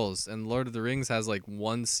of scrolls, and Lord of the Rings has like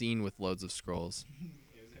one scene with loads of scrolls.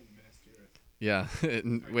 Yeah,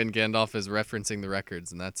 when Gandalf is referencing the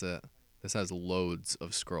records, and that's it. This has loads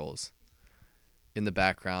of scrolls. in the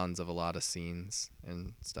backgrounds of a lot of scenes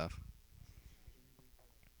and stuff.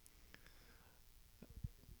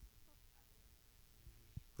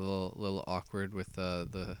 A little awkward with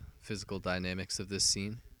the physical dynamics of this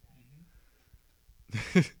scene.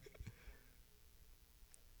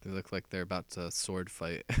 They look like they're about to sword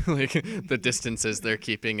fight. Like the distances they're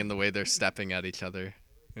keeping and the way they're stepping at each other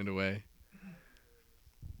in a way.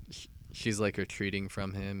 She's like retreating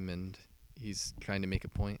from him and he's trying to make a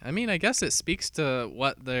point. I mean, I guess it speaks to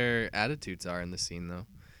what their attitudes are in the scene though.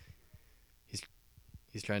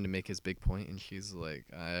 He's trying to make his big point and she's like,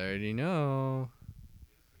 I already know.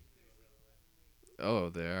 Oh,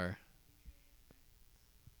 they are.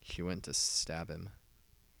 She went to stab him.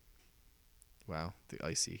 Wow, the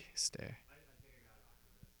icy stare.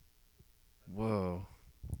 Whoa.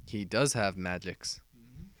 He does have magics.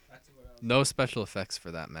 No special effects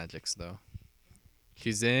for that magics, though.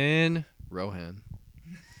 She's in Rohan.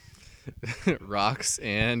 Rocks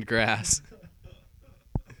and grass.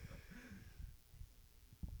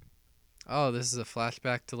 Oh, this is a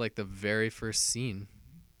flashback to like the very first scene,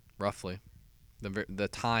 roughly. The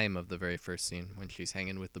time of the very first scene when she's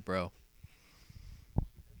hanging with the bro.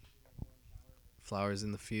 Flowers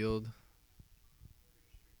in the field.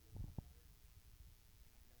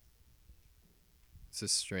 This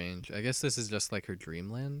is strange. I guess this is just like her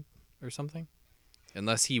dreamland or something.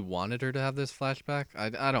 Unless he wanted her to have this flashback.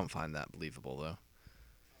 I don't find that believable though.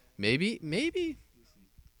 Maybe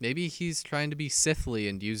he's trying to be Sithly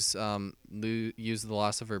and use the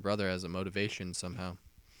loss of her brother as a motivation somehow.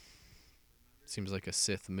 Seems like a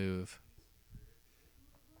Sith move.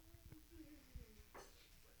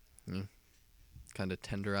 Kind of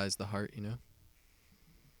tenderize the heart, you know?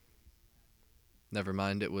 Never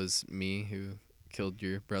mind, it was me who killed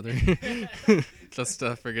your brother. Just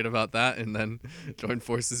forget about that and then join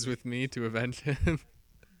forces with me to avenge him.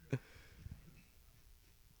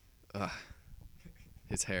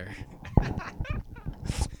 His hair.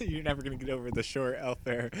 You're never gonna get over the short elf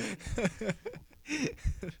hair.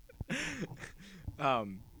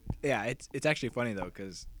 Yeah, it's actually funny though,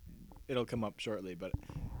 because it'll come up shortly, but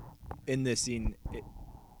in this scene, it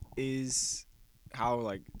is how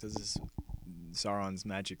like does this Sauron's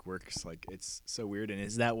magic works? Like it's so weird, and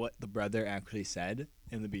is that what the brother actually said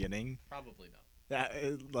in the beginning? Probably not.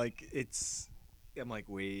 That like it's, I'm like,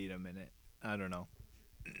 wait a minute, I don't know,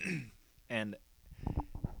 and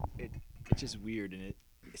it's just weird, and it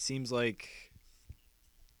seems like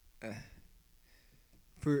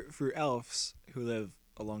for elves who live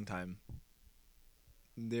a long time,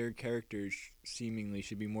 their characters seemingly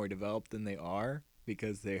should be more developed than they are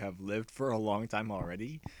because they have lived for a long time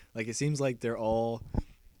already. Like it seems like they're all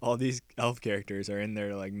these elf characters are in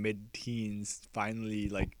their like mid-teens, finally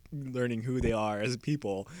like learning who they are as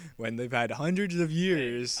people when they've had hundreds of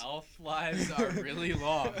years. Hey, elf lives are really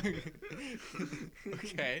long.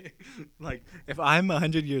 Okay. Like if I'm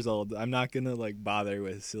 100 years old, I'm not gonna like bother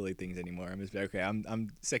with silly things anymore. I'm just okay. I'm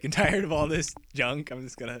sick and tired of all this junk. I'm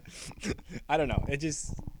just gonna. I don't know. It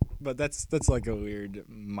just. But that's like a weird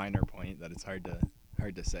minor point that it's hard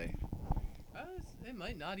to say. It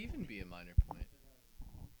might not even be a minor point.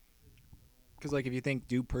 Because like if you think,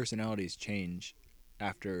 do personalities change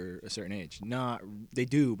after a certain age? Not they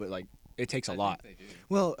do, but like it takes a lot. Think they do.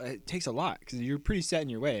 Well, it takes a lot because you're pretty set in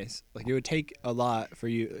your ways. Like it would take a lot for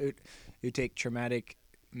you. It would take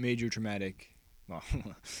major traumatic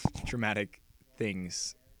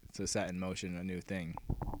things to set in motion a new thing.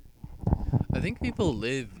 I think people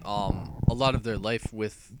live a lot of their life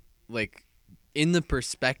with like in the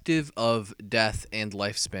perspective of death and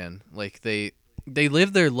lifespan. Like they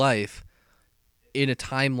live their life in a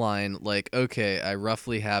timeline like, okay, I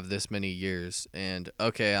roughly have this many years and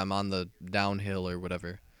okay, I'm on the downhill or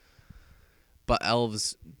whatever. But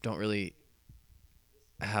elves don't really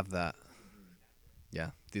have that. Yeah,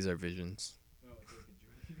 these are visions.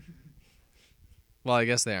 Well, I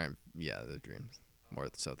guess they aren't. Yeah, they're dreams. More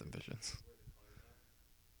so than visions.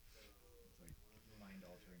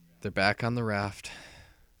 They're back on the raft.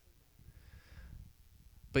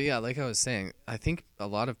 But yeah, like I was saying, I think a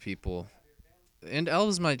lot of people, and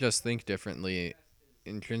elves might just think differently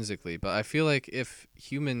intrinsically, but I feel like if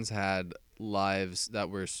humans had lives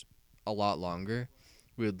that were a lot longer,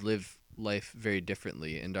 we would live life very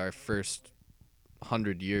differently, and our first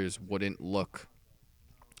 100 years wouldn't look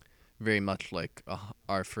very much like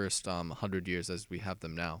our first 100 years as we have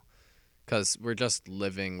them now, because we're just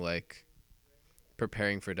living like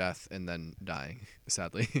preparing for death and then dying,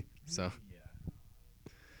 sadly. So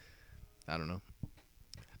I don't know.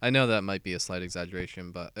 I know that might be a slight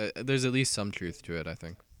exaggeration, but there's at least some truth to it, I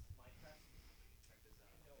think.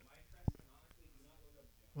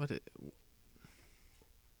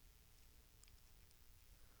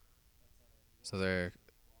 So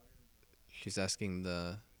he's asking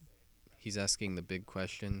the big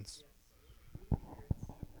questions.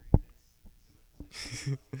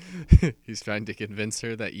 He's trying to convince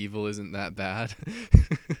her that evil isn't that bad.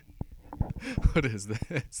 What is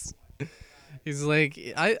this? He's like,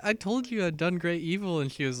 I told you I'd done great evil,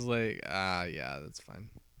 and she was like, ah, yeah, that's fine.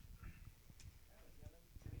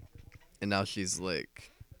 And now she's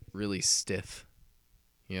like really stiff,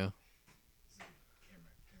 you know?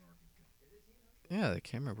 Yeah, the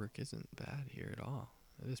camera work isn't bad here at all.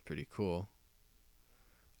 It is pretty cool.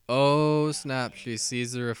 Oh, snap. She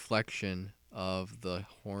sees the reflection of the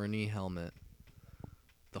horny helmet.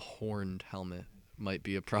 The horned helmet might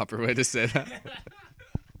be a proper way to say that.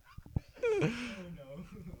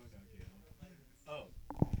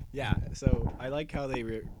 Yeah, so I like how they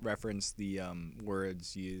reference the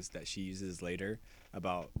words used that she uses later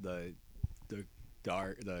about the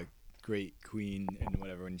the great queen and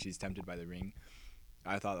whatever when she's tempted by the ring.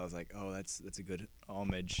 I thought I was like, oh, that's a good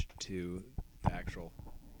homage to the actual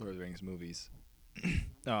Lord of the Rings movies.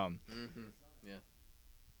 Yeah.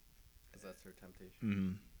 Because that's her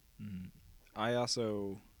temptation. I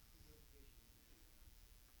also,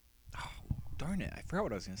 oh, darn it, I forgot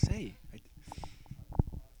what I was gonna say. It's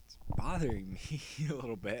bothering me a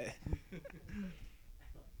little bit.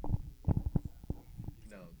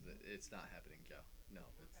 No, it's not happening, Joe. No,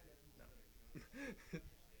 no.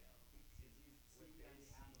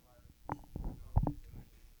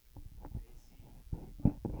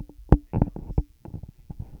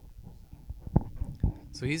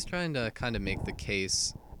 So he's trying to kind of make the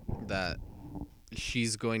case that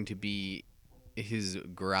she's going to be his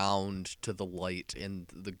ground to the light and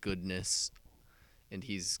the goodness, and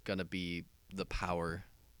he's going to be the power,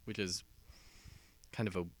 which is kind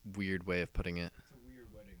of a weird way of putting it. It's a weird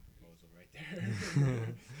wedding proposal right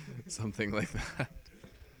there. Something like that.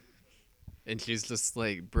 And she's just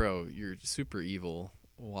like, bro, you're super evil.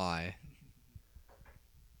 Why?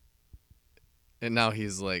 And now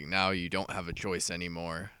he's like, now you don't have a choice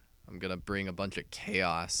anymore. I'm going to bring a bunch of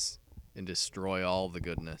chaos and destroy all the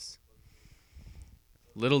goodness.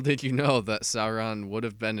 Little did you know that Sauron would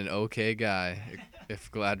have been an okay guy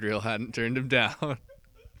if Galadriel hadn't turned him down.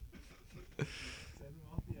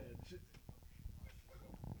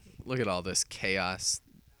 Look at all this chaos.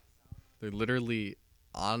 They're literally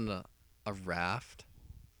on a raft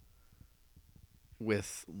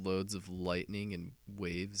with loads of lightning and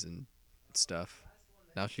waves and stuff.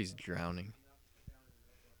 Now she's drowning.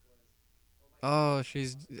 Oh,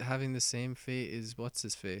 she's having the same fate as what's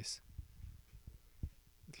his face.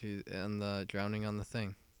 She's and the drowning on the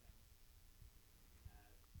thing.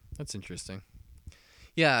 That's interesting.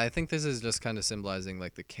 Yeah, I think this is just kind of symbolizing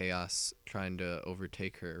like the chaos trying to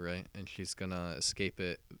overtake her, right? And she's gonna escape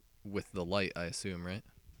it with the light, I assume, right?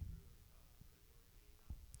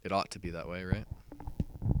 It ought to be that way, right?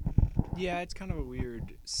 Yeah, it's kind of a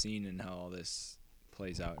weird scene in how all this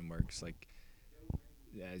plays out and works. Like,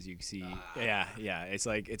 as you see, yeah, it's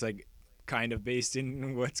like kind of based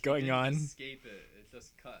in what's going on. Escape it. It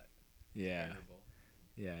just cut. Yeah, Terrible.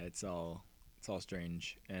 yeah, it's all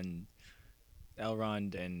strange. And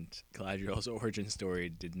Elrond and Galadriel's origin story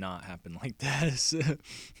did not happen like this,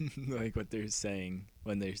 like what they're saying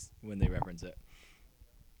when they reference it.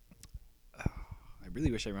 I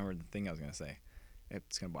really wish I remembered the thing I was gonna say.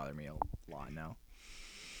 It's gonna bother me a lot now.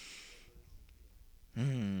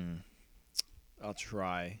 I'll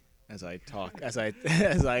try as I talk, as I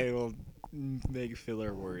will make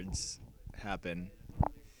filler words happen.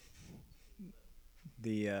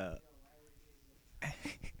 The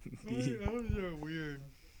Those are weird.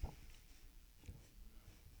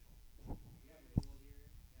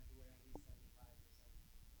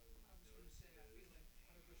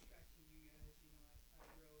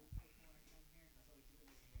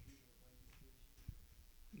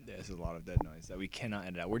 There's a lot of dead noise that we cannot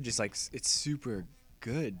edit out. We're just like, it's super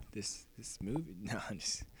good. This movie. No, I'm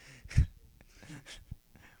just.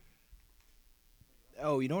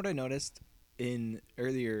 Oh, you know what I noticed in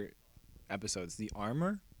earlier episodes? The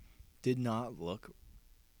armor did not look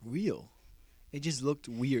real. It just looked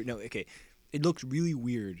weird. No, okay, it looked really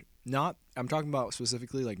weird. Not. I'm talking about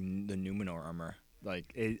specifically like the Numenor armor.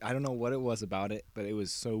 Like, I don't know what it was about it, but it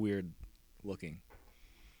was so weird looking,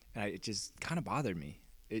 and it just kind of bothered me.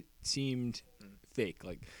 It seemed fake.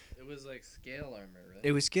 Like, It was like scale armor, right?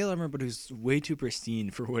 it was scale armor, but it was way too pristine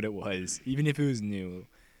for what it was, even if it was new.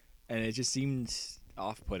 And it just seemed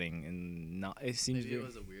off-putting and not. It seemed. Maybe it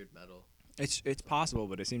was a weird metal. It's possible,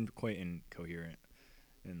 but it seemed quite incoherent.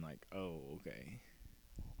 And like, oh, okay.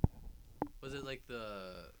 Was it like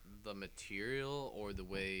the material or the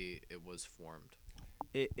way it was formed?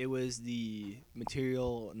 It was the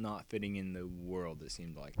material not fitting in the world. It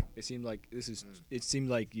seemed like this is. It seemed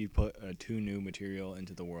like you put too new material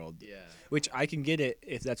into the world, Yeah. which I can get it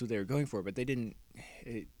if that's what they were going for, but they didn't.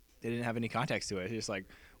 They didn't have any context to it. It's just like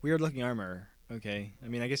weird looking armor. Okay, I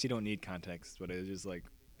mean, I guess you don't need context, but it was just like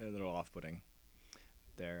a little off-putting.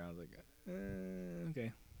 There, I was like,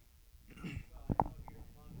 okay.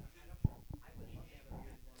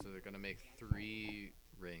 So they're gonna make 3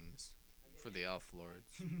 rings for the Elf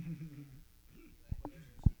Lords.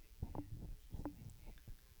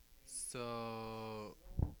 So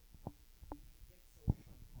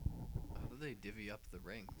how do they divvy up the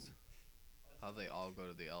rings? How do they all go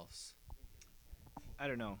to the elves? I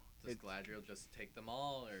don't know. Does Galadriel just take them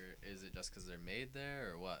all, or is it just because they're made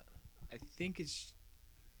there, or what? I think it's.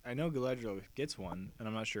 I know Galadriel gets one, and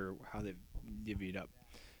I'm not sure how they've divvied up,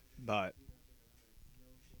 but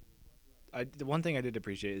the one thing I did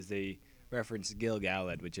appreciate is they referenced Gil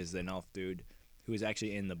Galad, which is an elf dude who is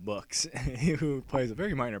actually in the books, who plays a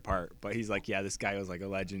very minor part, but he's like, yeah, this guy was like a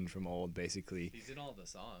legend from old, basically. He's in all the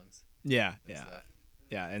songs. Yeah, That's yeah, that.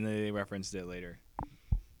 yeah, and they referenced it later.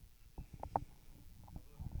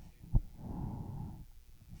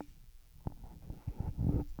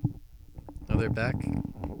 Oh, they're back.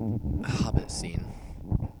 Hobbit scene.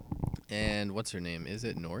 And what's her name? Is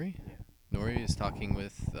it Nori? Yeah. Nori is talking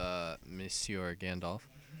with Monsieur Gandalf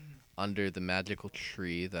under the magical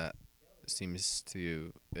tree that seems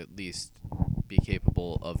to at least be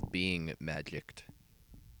capable of being magicked,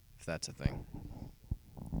 if that's a thing.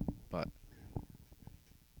 But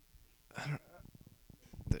I don't,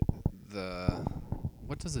 the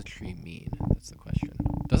what does a tree mean? That's the question.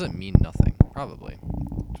 Does it mean nothing? Probably.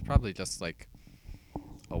 It's probably just like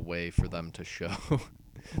a way for them to show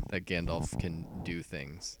that Gandalf can do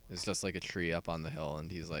things. It's just like a tree up on the hill, and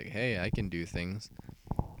he's like, "Hey, I can do things.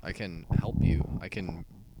 I can help you. I can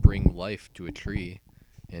bring life to a tree,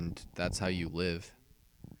 and that's how you live.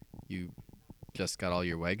 You just got all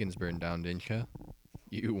your wagons burned down, didn't you?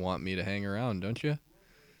 You want me to hang around, don't you?"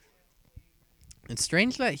 It's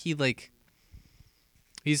strange that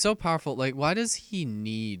he's so powerful. Like, why does he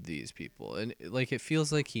need these people? And like, it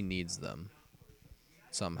feels like he needs them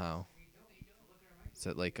somehow. Is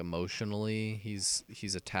it like emotionally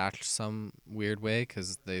he's attached some weird way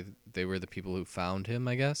because they were the people who found him?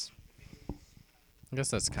 I guess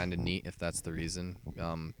that's kind of neat if that's the reason.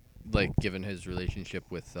 Like given his relationship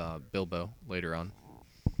with Bilbo later on.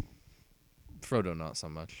 Frodo not so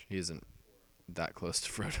much. He isn't that close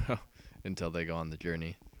to Frodo until they go on the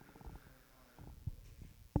journey.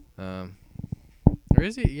 Or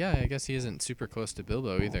is he? Yeah, I guess he isn't super close to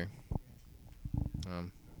Bilbo either.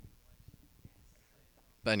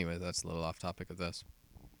 But anyway, that's a little off topic of this.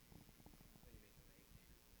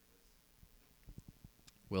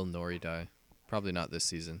 Will Nori die? Probably not this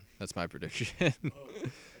season. That's my prediction. That is a good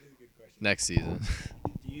question. Next season.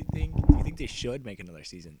 Do you think they should make another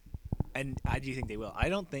season? And do you think they will? I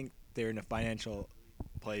don't think they're in a financial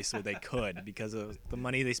place where they could because of the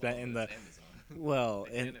money they spent in the. Well,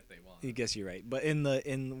 They can and if they want. I guess you're right, but in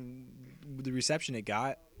the reception it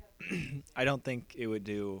got, I don't think it would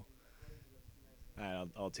do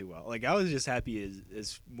all too well. Like I was just happy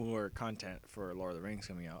as more content for Lord of the Rings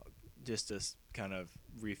coming out, just to kind of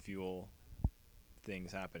refuel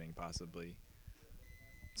things happening possibly.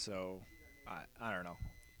 So I don't know.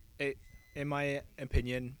 It in my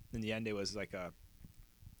opinion, in the end, it was like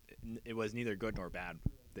it was neither good nor bad.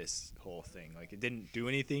 This whole thing, like it didn't do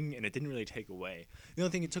anything, and it didn't really take away. The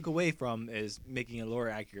only thing it took away from is making a lore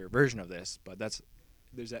accurate version of this. But there's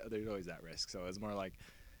always that risk. So it's more like,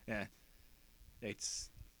 it's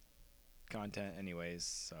content anyways.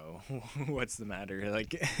 So what's the matter?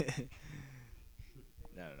 Like,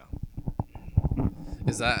 I don't know.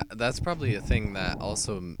 That's probably a thing that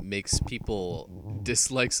also makes people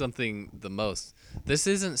dislike something the most. This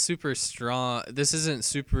isn't super strongly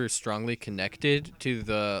connected to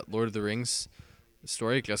the Lord of the Rings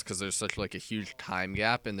story just because there's such like a huge time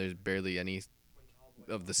gap and there's barely any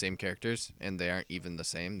of the same characters and they aren't even the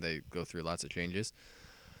same. They go through lots of changes.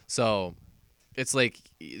 So it's like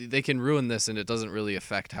they can ruin this and it doesn't really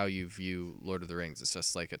affect how you view Lord of the Rings. It's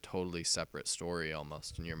just like a totally separate story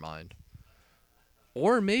almost in your mind.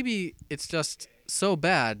 Or maybe it's just so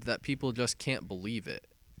bad that people just can't believe it.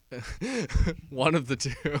 One of the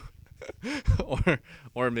two.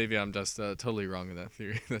 or maybe I'm just totally wrong in that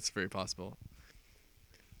theory. That's very possible.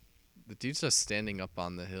 The dude's just standing up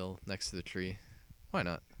on the hill next to the tree. Why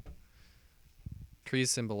not?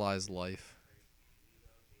 Trees symbolize life.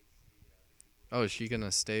 Oh, is she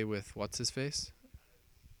gonna stay with what's his face?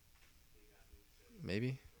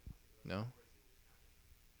 Maybe? No?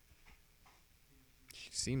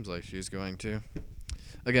 Seems like she's going to.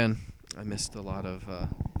 Again, I missed a lot of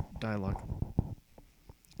dialogue.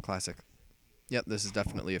 Classic. Yep, this is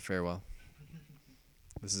definitely a farewell.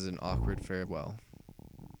 This is an awkward farewell.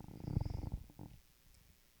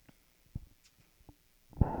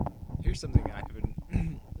 Here's something I haven't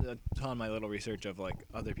on my little research of like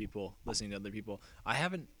other people listening to other people. I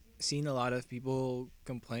haven't seen a lot of people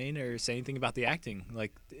complain or say anything about the acting.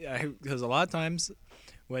 Like, because a lot of times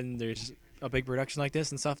when there's a big production like this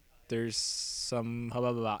and stuff, there's some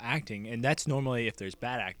hubbub about acting, and that's normally if there's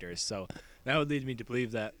bad actors. So that would lead me to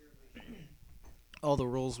believe that all the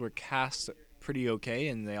roles were cast pretty okay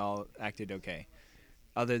and they all acted okay,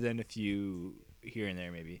 other than a few here and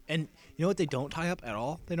there maybe. And you know what? They don't tie up at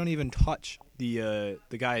all. They don't even touch the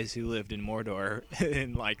guys who lived in Mordor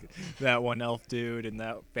and like that one elf dude and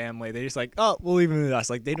that family. They just like, oh, we'll leave them with us.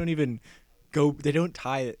 Like they don't even go. They don't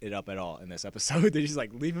tie it up at all in this episode. They just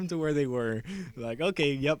like leave them to where they were. Like,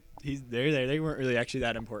 okay, yep, they're there. They weren't really actually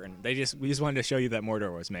that important. We just wanted to show you that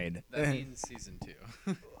Mordor was made. That means season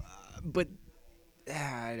 2. But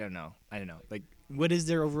I don't know. Like, what is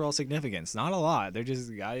their overall significance? Not a lot. They're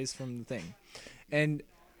just guys from the thing. And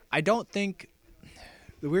I don't think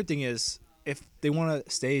the weird thing is if they want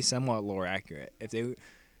to stay somewhat lore accurate, if a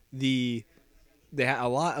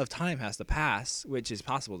lot of time has to pass, which is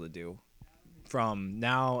possible to do from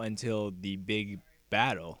now until the big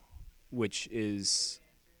battle, which is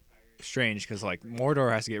strange because like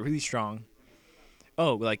Mordor has to get really strong.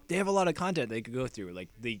 Oh, like they have a lot of content they could go through, like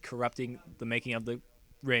the making of the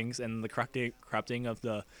rings and the corrupting of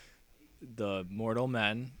the mortal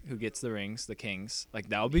men who gets the rings, the kings. Like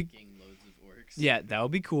that would be Loads of orcs. yeah, that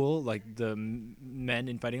would be cool. Like the men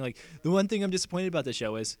in fighting. Like the one thing I'm disappointed about the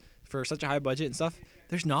show is for such a high budget and stuff,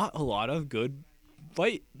 there's not a lot of good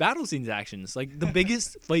battle scenes actions. Like the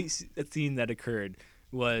biggest scene that occurred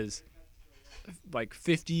was like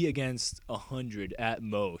 50 against 100 at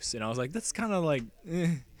most, and I was like, that's kind of like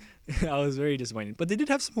I was very disappointed. But they did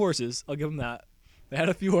have some horses. I'll give them that. They had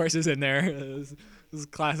a few horses in there. It was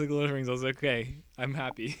classic Lord of the Rings. I was like, okay, I'm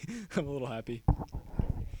happy. I'm a little happy.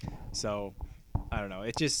 So, I don't know.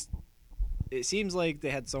 It seems like they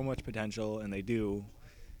had so much potential, and they do,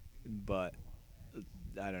 but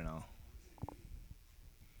I don't know.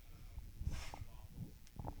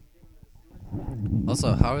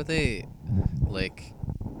 Also, how are they, like,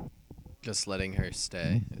 just letting her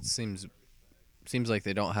stay? It seems like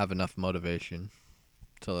they don't have enough motivation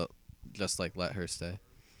to just like let her stay.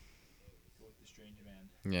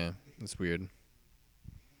 Yeah, it's weird.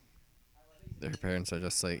 Their parents are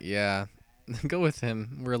just like, yeah, go with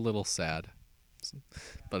him. We're a little sad,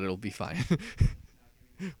 but it'll be fine.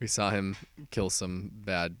 We saw him kill some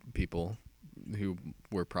bad people who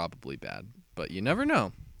were probably bad, but you never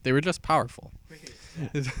know. They were just powerful.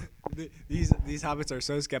 These hobbits are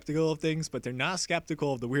so skeptical of things, but they're not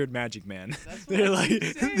skeptical of the weird magic man. They're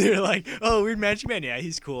like, oh, weird magic man, yeah,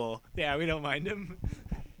 he's cool. Yeah, we don't mind him.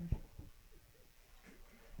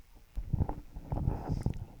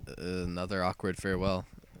 Another awkward farewell.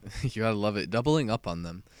 You gotta love it. Doubling up on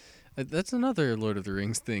them. That's another Lord of the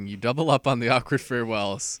Rings thing. You double up on the awkward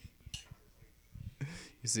farewells.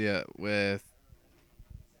 You see it with...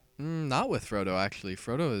 not with Frodo, actually.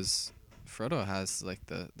 Frodo has, like,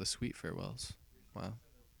 the sweet farewells. Wow.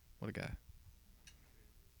 What a guy.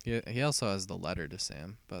 He also has the letter to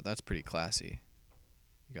Sam, but that's pretty classy.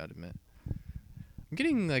 You gotta admit. I'm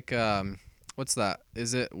getting, like, what's that?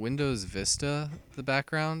 Is it Windows Vista, the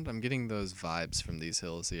background? I'm getting those vibes from these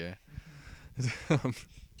hills here.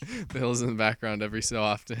 The hills in the background every so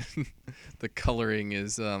often. The coloring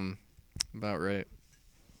is about right.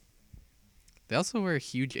 They also wear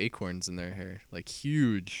huge acorns in their hair. Like,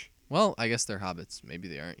 huge. Well, I guess they're hobbits. Maybe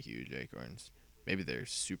they aren't huge acorns. Maybe they're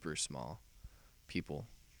super small people.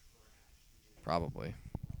 Probably.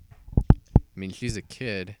 I mean, she's a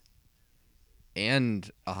kid and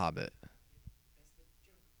a hobbit.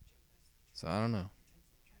 So I don't know.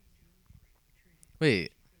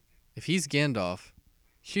 Wait, if he's Gandalf,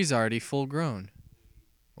 she's already full grown.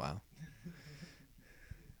 Wow.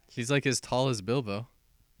 She's like as tall as Bilbo.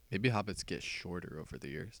 Maybe hobbits get shorter over the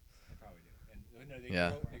years. They probably do. And, no,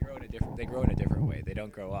 Yeah. They grow in a different way. They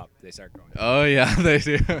don't grow up. They start growing. Oh yeah, they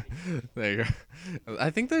do. There you go. I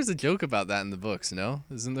think there's a joke about that in the books. No,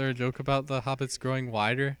 isn't there a joke about the hobbits growing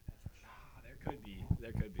wider? There could be.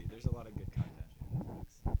 There's a lot of good content.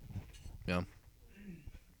 Yeah.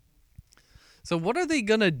 So what are they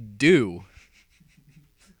gonna do?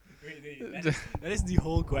 Wait, That is the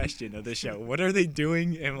whole question of the show. What are they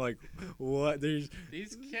doing? And like, what? There's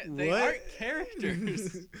They what? aren't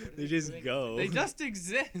characters. They just go. They just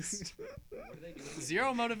exist.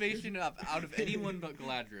 Zero motivation out of anyone but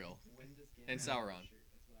Galadriel and Sauron.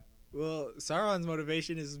 Well, Sauron's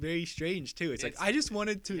motivation is very strange too. It's like It's- I just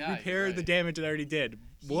wanted to yeah, you're repair the right. damage that I already did.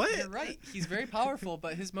 What? You're right. He's very powerful,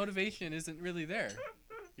 but his motivation isn't really there.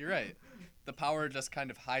 You're right. The power just kind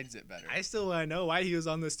of hides it better. I still want to know why he was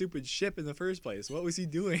on the stupid ship in the first place. What was he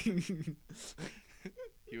doing?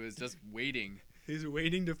 He was just waiting. He was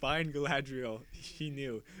waiting to find Galadriel. He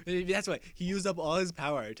knew. That's why he used up all his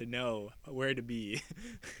power to know where to be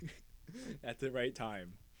at the right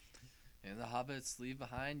time. And the hobbits leave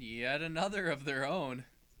behind yet another of their own.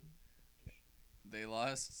 They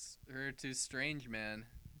lost her to Strange Man.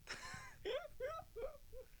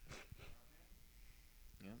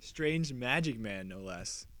 Strange magic man, no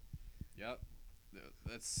less. Yep.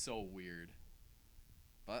 That's so weird.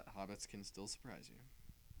 But hobbits can still surprise you.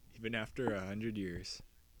 Even after 100 years,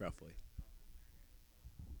 roughly.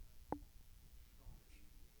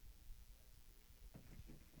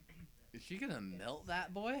 Is she gonna melt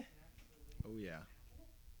that boy? Oh yeah.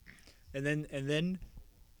 And then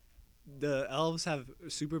the elves have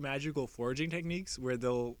super magical forging techniques where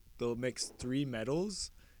they'll mix 3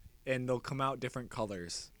 metals and they'll come out different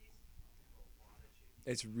colors.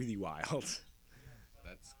 It's really wild.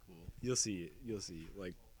 That's cool. You'll see it. You'll see.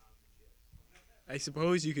 Like, I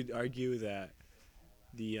suppose you could argue that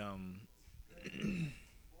the How's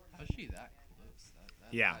she that close?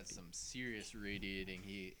 That Yeah. has some serious radiating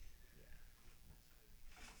heat.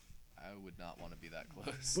 I would not want to be that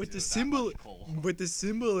close. but to the that symbol much coal. but the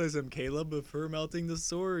symbolism, Caleb, of her melting the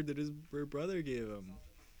sword that her brother gave him.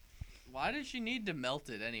 Why did she need to melt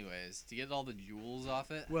it anyways? To get all the jewels off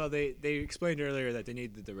it? Well, they explained earlier that they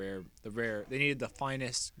needed the rare they needed the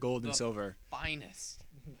finest gold and The silver. Finest.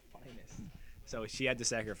 So she had to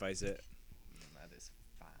sacrifice it. That is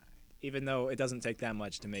fine. Even though it doesn't take that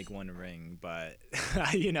much to make one ring, but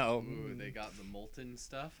you know. Ooh, they got the molten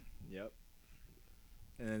stuff. Yep.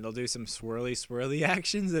 And then they'll do some swirly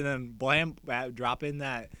actions, and then blam, drop in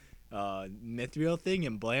that mithril thing,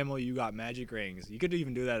 and blammo, you got magic rings. You could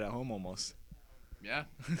even do that at home almost. Yeah.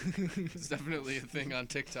 It's definitely a thing on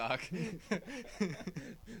TikTok.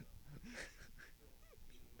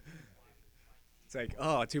 It's like,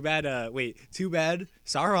 oh, too bad. Too bad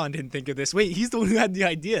Sauron didn't think of this. Wait, he's the one who had the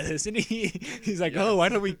idea, isn't he? He's like, Yeah. oh, why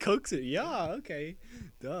don't we coax it? Yeah, okay,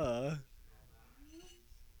 duh.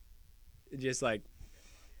 Just like,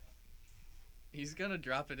 He's gonna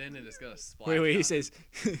drop it in and it's gonna splash. wait, he on says,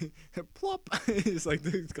 plop. It's like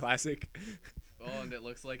the classic. him. Oh, and it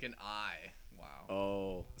looks like an eye. Wow.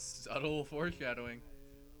 Oh, Subtle foreshadowing.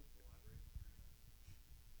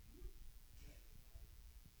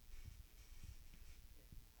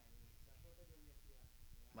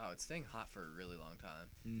 Wow, it's staying hot for a really long time.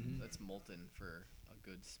 Mhm. That's molten for a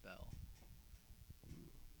good spell.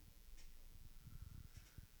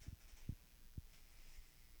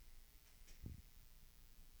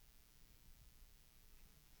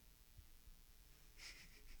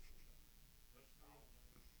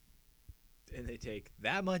 and they take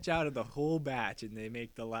that much out of the whole batch, and they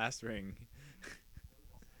make the last ring.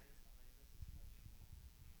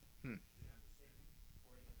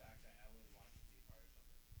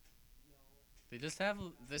 They just have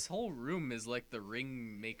this whole room is like the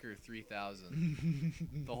Ring Maker 3000.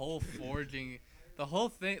 The whole forging, the whole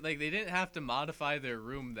thing, like they didn't have to modify their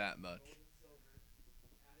room that much.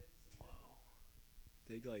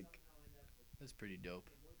 They like, That's pretty dope.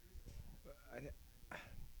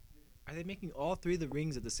 are they making all 3 of the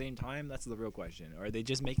rings at the same time? That's the real question. Or are they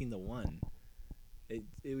just making the one?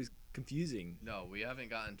 It was confusing. No, we haven't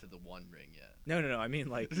gotten to the one ring yet. No. I mean,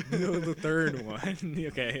 like, the third one.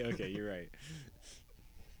 Okay, you're right.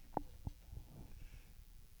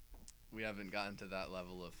 We haven't gotten to that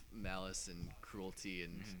level of malice and cruelty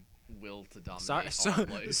and will to dominate Sa- all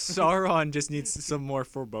life. Sauron just needs some more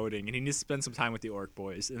foreboding, and he needs to spend some time with the orc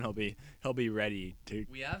boys, and he'll be ready to.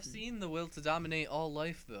 We have seen the will to dominate all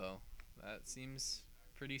life, though. That seems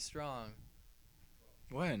pretty strong.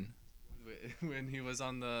 When? When he was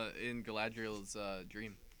in Galadriel's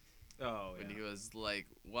dream. Oh, When he was like,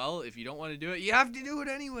 well, if you don't want to do it, you have to do it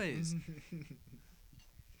anyways.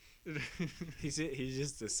 He's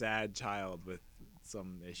just a sad child with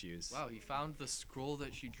some issues. Wow, he found the scroll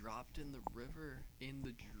that she dropped in the river in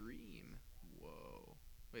the dream. Whoa.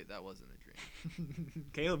 Wait, that wasn't a dream.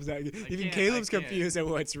 Caleb's not. Even can't- Caleb's I can't. confused at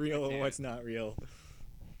what's real and can't. what's not real.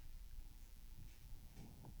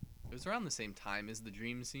 It was around the same time as the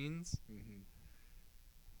dream scenes.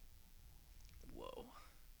 Whoa.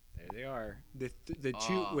 There's they are. The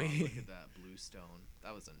two. Oh, Wait. look at that blue stone.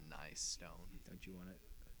 That was a nice stone. Don't you want it?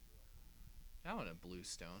 I want a blue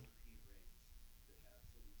stone.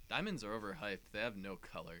 Diamonds are overhyped. They have no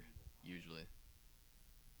color, usually.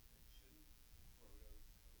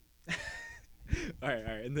 All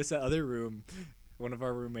right. In this other room, one of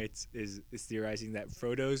our roommates is theorizing that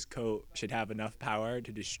Frodo's coat should have enough power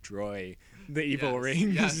to destroy the evil Yes,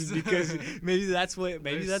 rings yes. because maybe that's what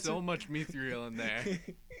maybe There's that's so much mithril in there.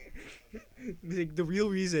 the real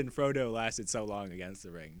reason Frodo lasted so long against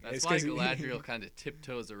the ring. That's is why 'cause Galadriel kind of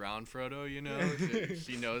tiptoes around Frodo, you know?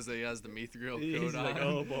 She knows that he has the mithril He's coat on. like,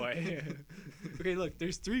 oh boy. Okay, look,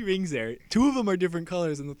 there's 3 rings there. 2 of them are different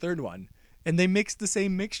colors than the third one, and they mixed the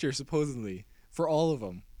same mixture supposedly for all of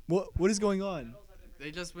them. What is going on? They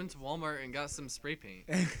just went to Walmart and got some spray paint.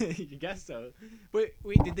 You guess so. Wait,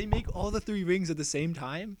 did they make all the 3 rings at the same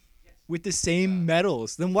time? With the same Yeah.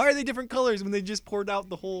 metals? Then why are they different colors when they just poured out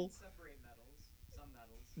the whole... Separate metals, some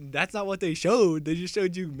metals. That's not what they showed. They just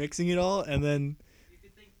showed you mixing it all and then... You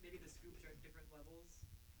could think maybe the scoops are at different levels.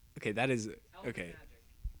 Okay, that is... Elven Okay.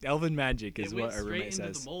 magic. Elven magic It is went what our straight roommate into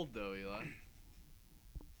says. the mold, though, Eli.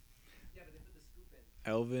 Yeah, but they put the scoop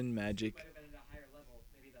in. Elven magic. Might have been at a higher level.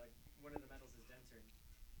 Maybe one of the metals is denser.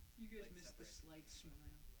 You guys Like missed the separate. slight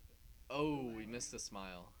smile. Oh, we missed a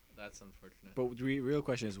smile. That's unfortunate. But the real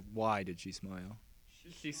question is, why did she smile?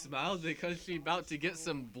 She smiled because she about to get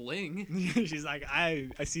some bling. She's like, I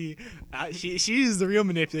see. She is the real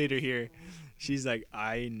manipulator here. She's like,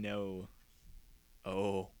 I know.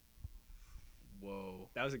 Oh, Whoa.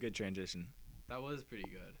 that was a good transition. That was pretty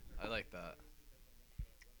good. I like that.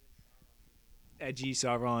 Edgy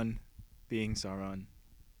Sauron being Sauron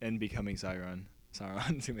and becoming Sauron.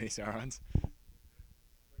 Sauron, too many Saurons.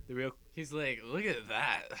 The real... He's like, look at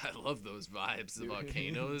that. I love those vibes the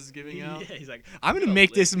volcano is giving out. Yeah, he's like, I'm going to Gonna make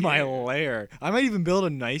live this my here. lair. I might even build a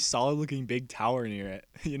nice, solid-looking big tower near it.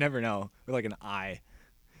 You never know. With, like, an eye.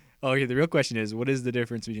 Oh, okay, the real question is, what is the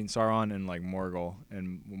difference between Sauron and, like, Morgul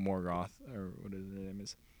and Morgoth? Or what is their name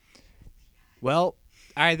is? Well,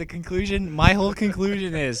 all right, the conclusion, my whole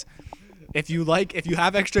conclusion is, if you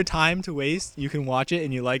have extra time to waste, you can watch it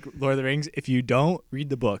and you like Lord of the Rings. If you don't, read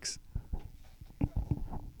the books.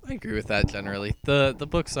 I agree with that generally. The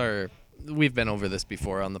books are, we've been over this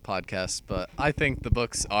before on the podcast, but I think the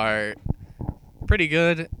books are pretty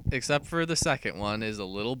good, except for the second one is a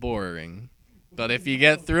little boring. But if you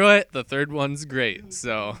get through it, the third one's great.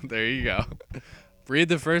 So there you go. Read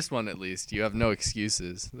the first one at least. You have no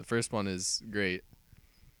excuses. The first one is great.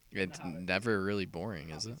 It's never really boring,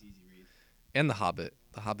 is it? And The Hobbit.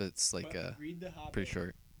 The Hobbit's like read the Hobbit. pretty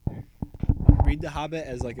short. Read the Hobbit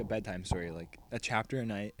as like a bedtime story, like a chapter a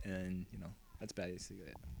night, and that's basically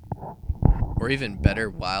it. Or even better,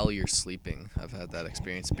 while you're sleeping. I've had that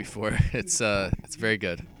experience before. It's very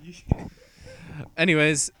good.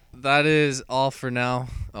 Anyways, that is all for now.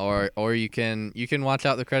 Or you can watch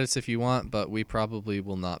out the credits if you want, but we probably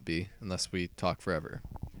will not be unless we talk forever.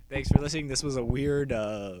 Thanks for listening. This was a weird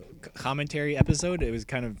commentary episode. It was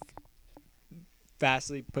kind of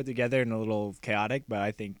fastly put together and a little chaotic, but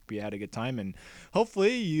I think we had a good time, and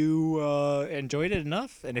hopefully you enjoyed it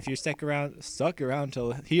enough. And if you stuck around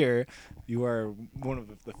till here, you are one of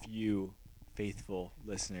the few faithful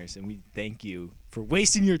listeners, and we thank you for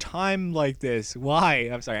wasting your time like this. Why?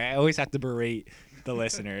 I'm sorry. I always have to berate the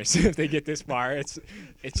listeners if they get this far. It's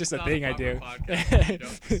just a not thing a I do. proper podcast if you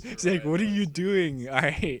don't It's like, berate what are us. you doing? All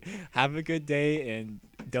right, have a good day, and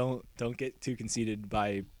don't get too conceited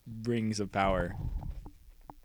by rings of power.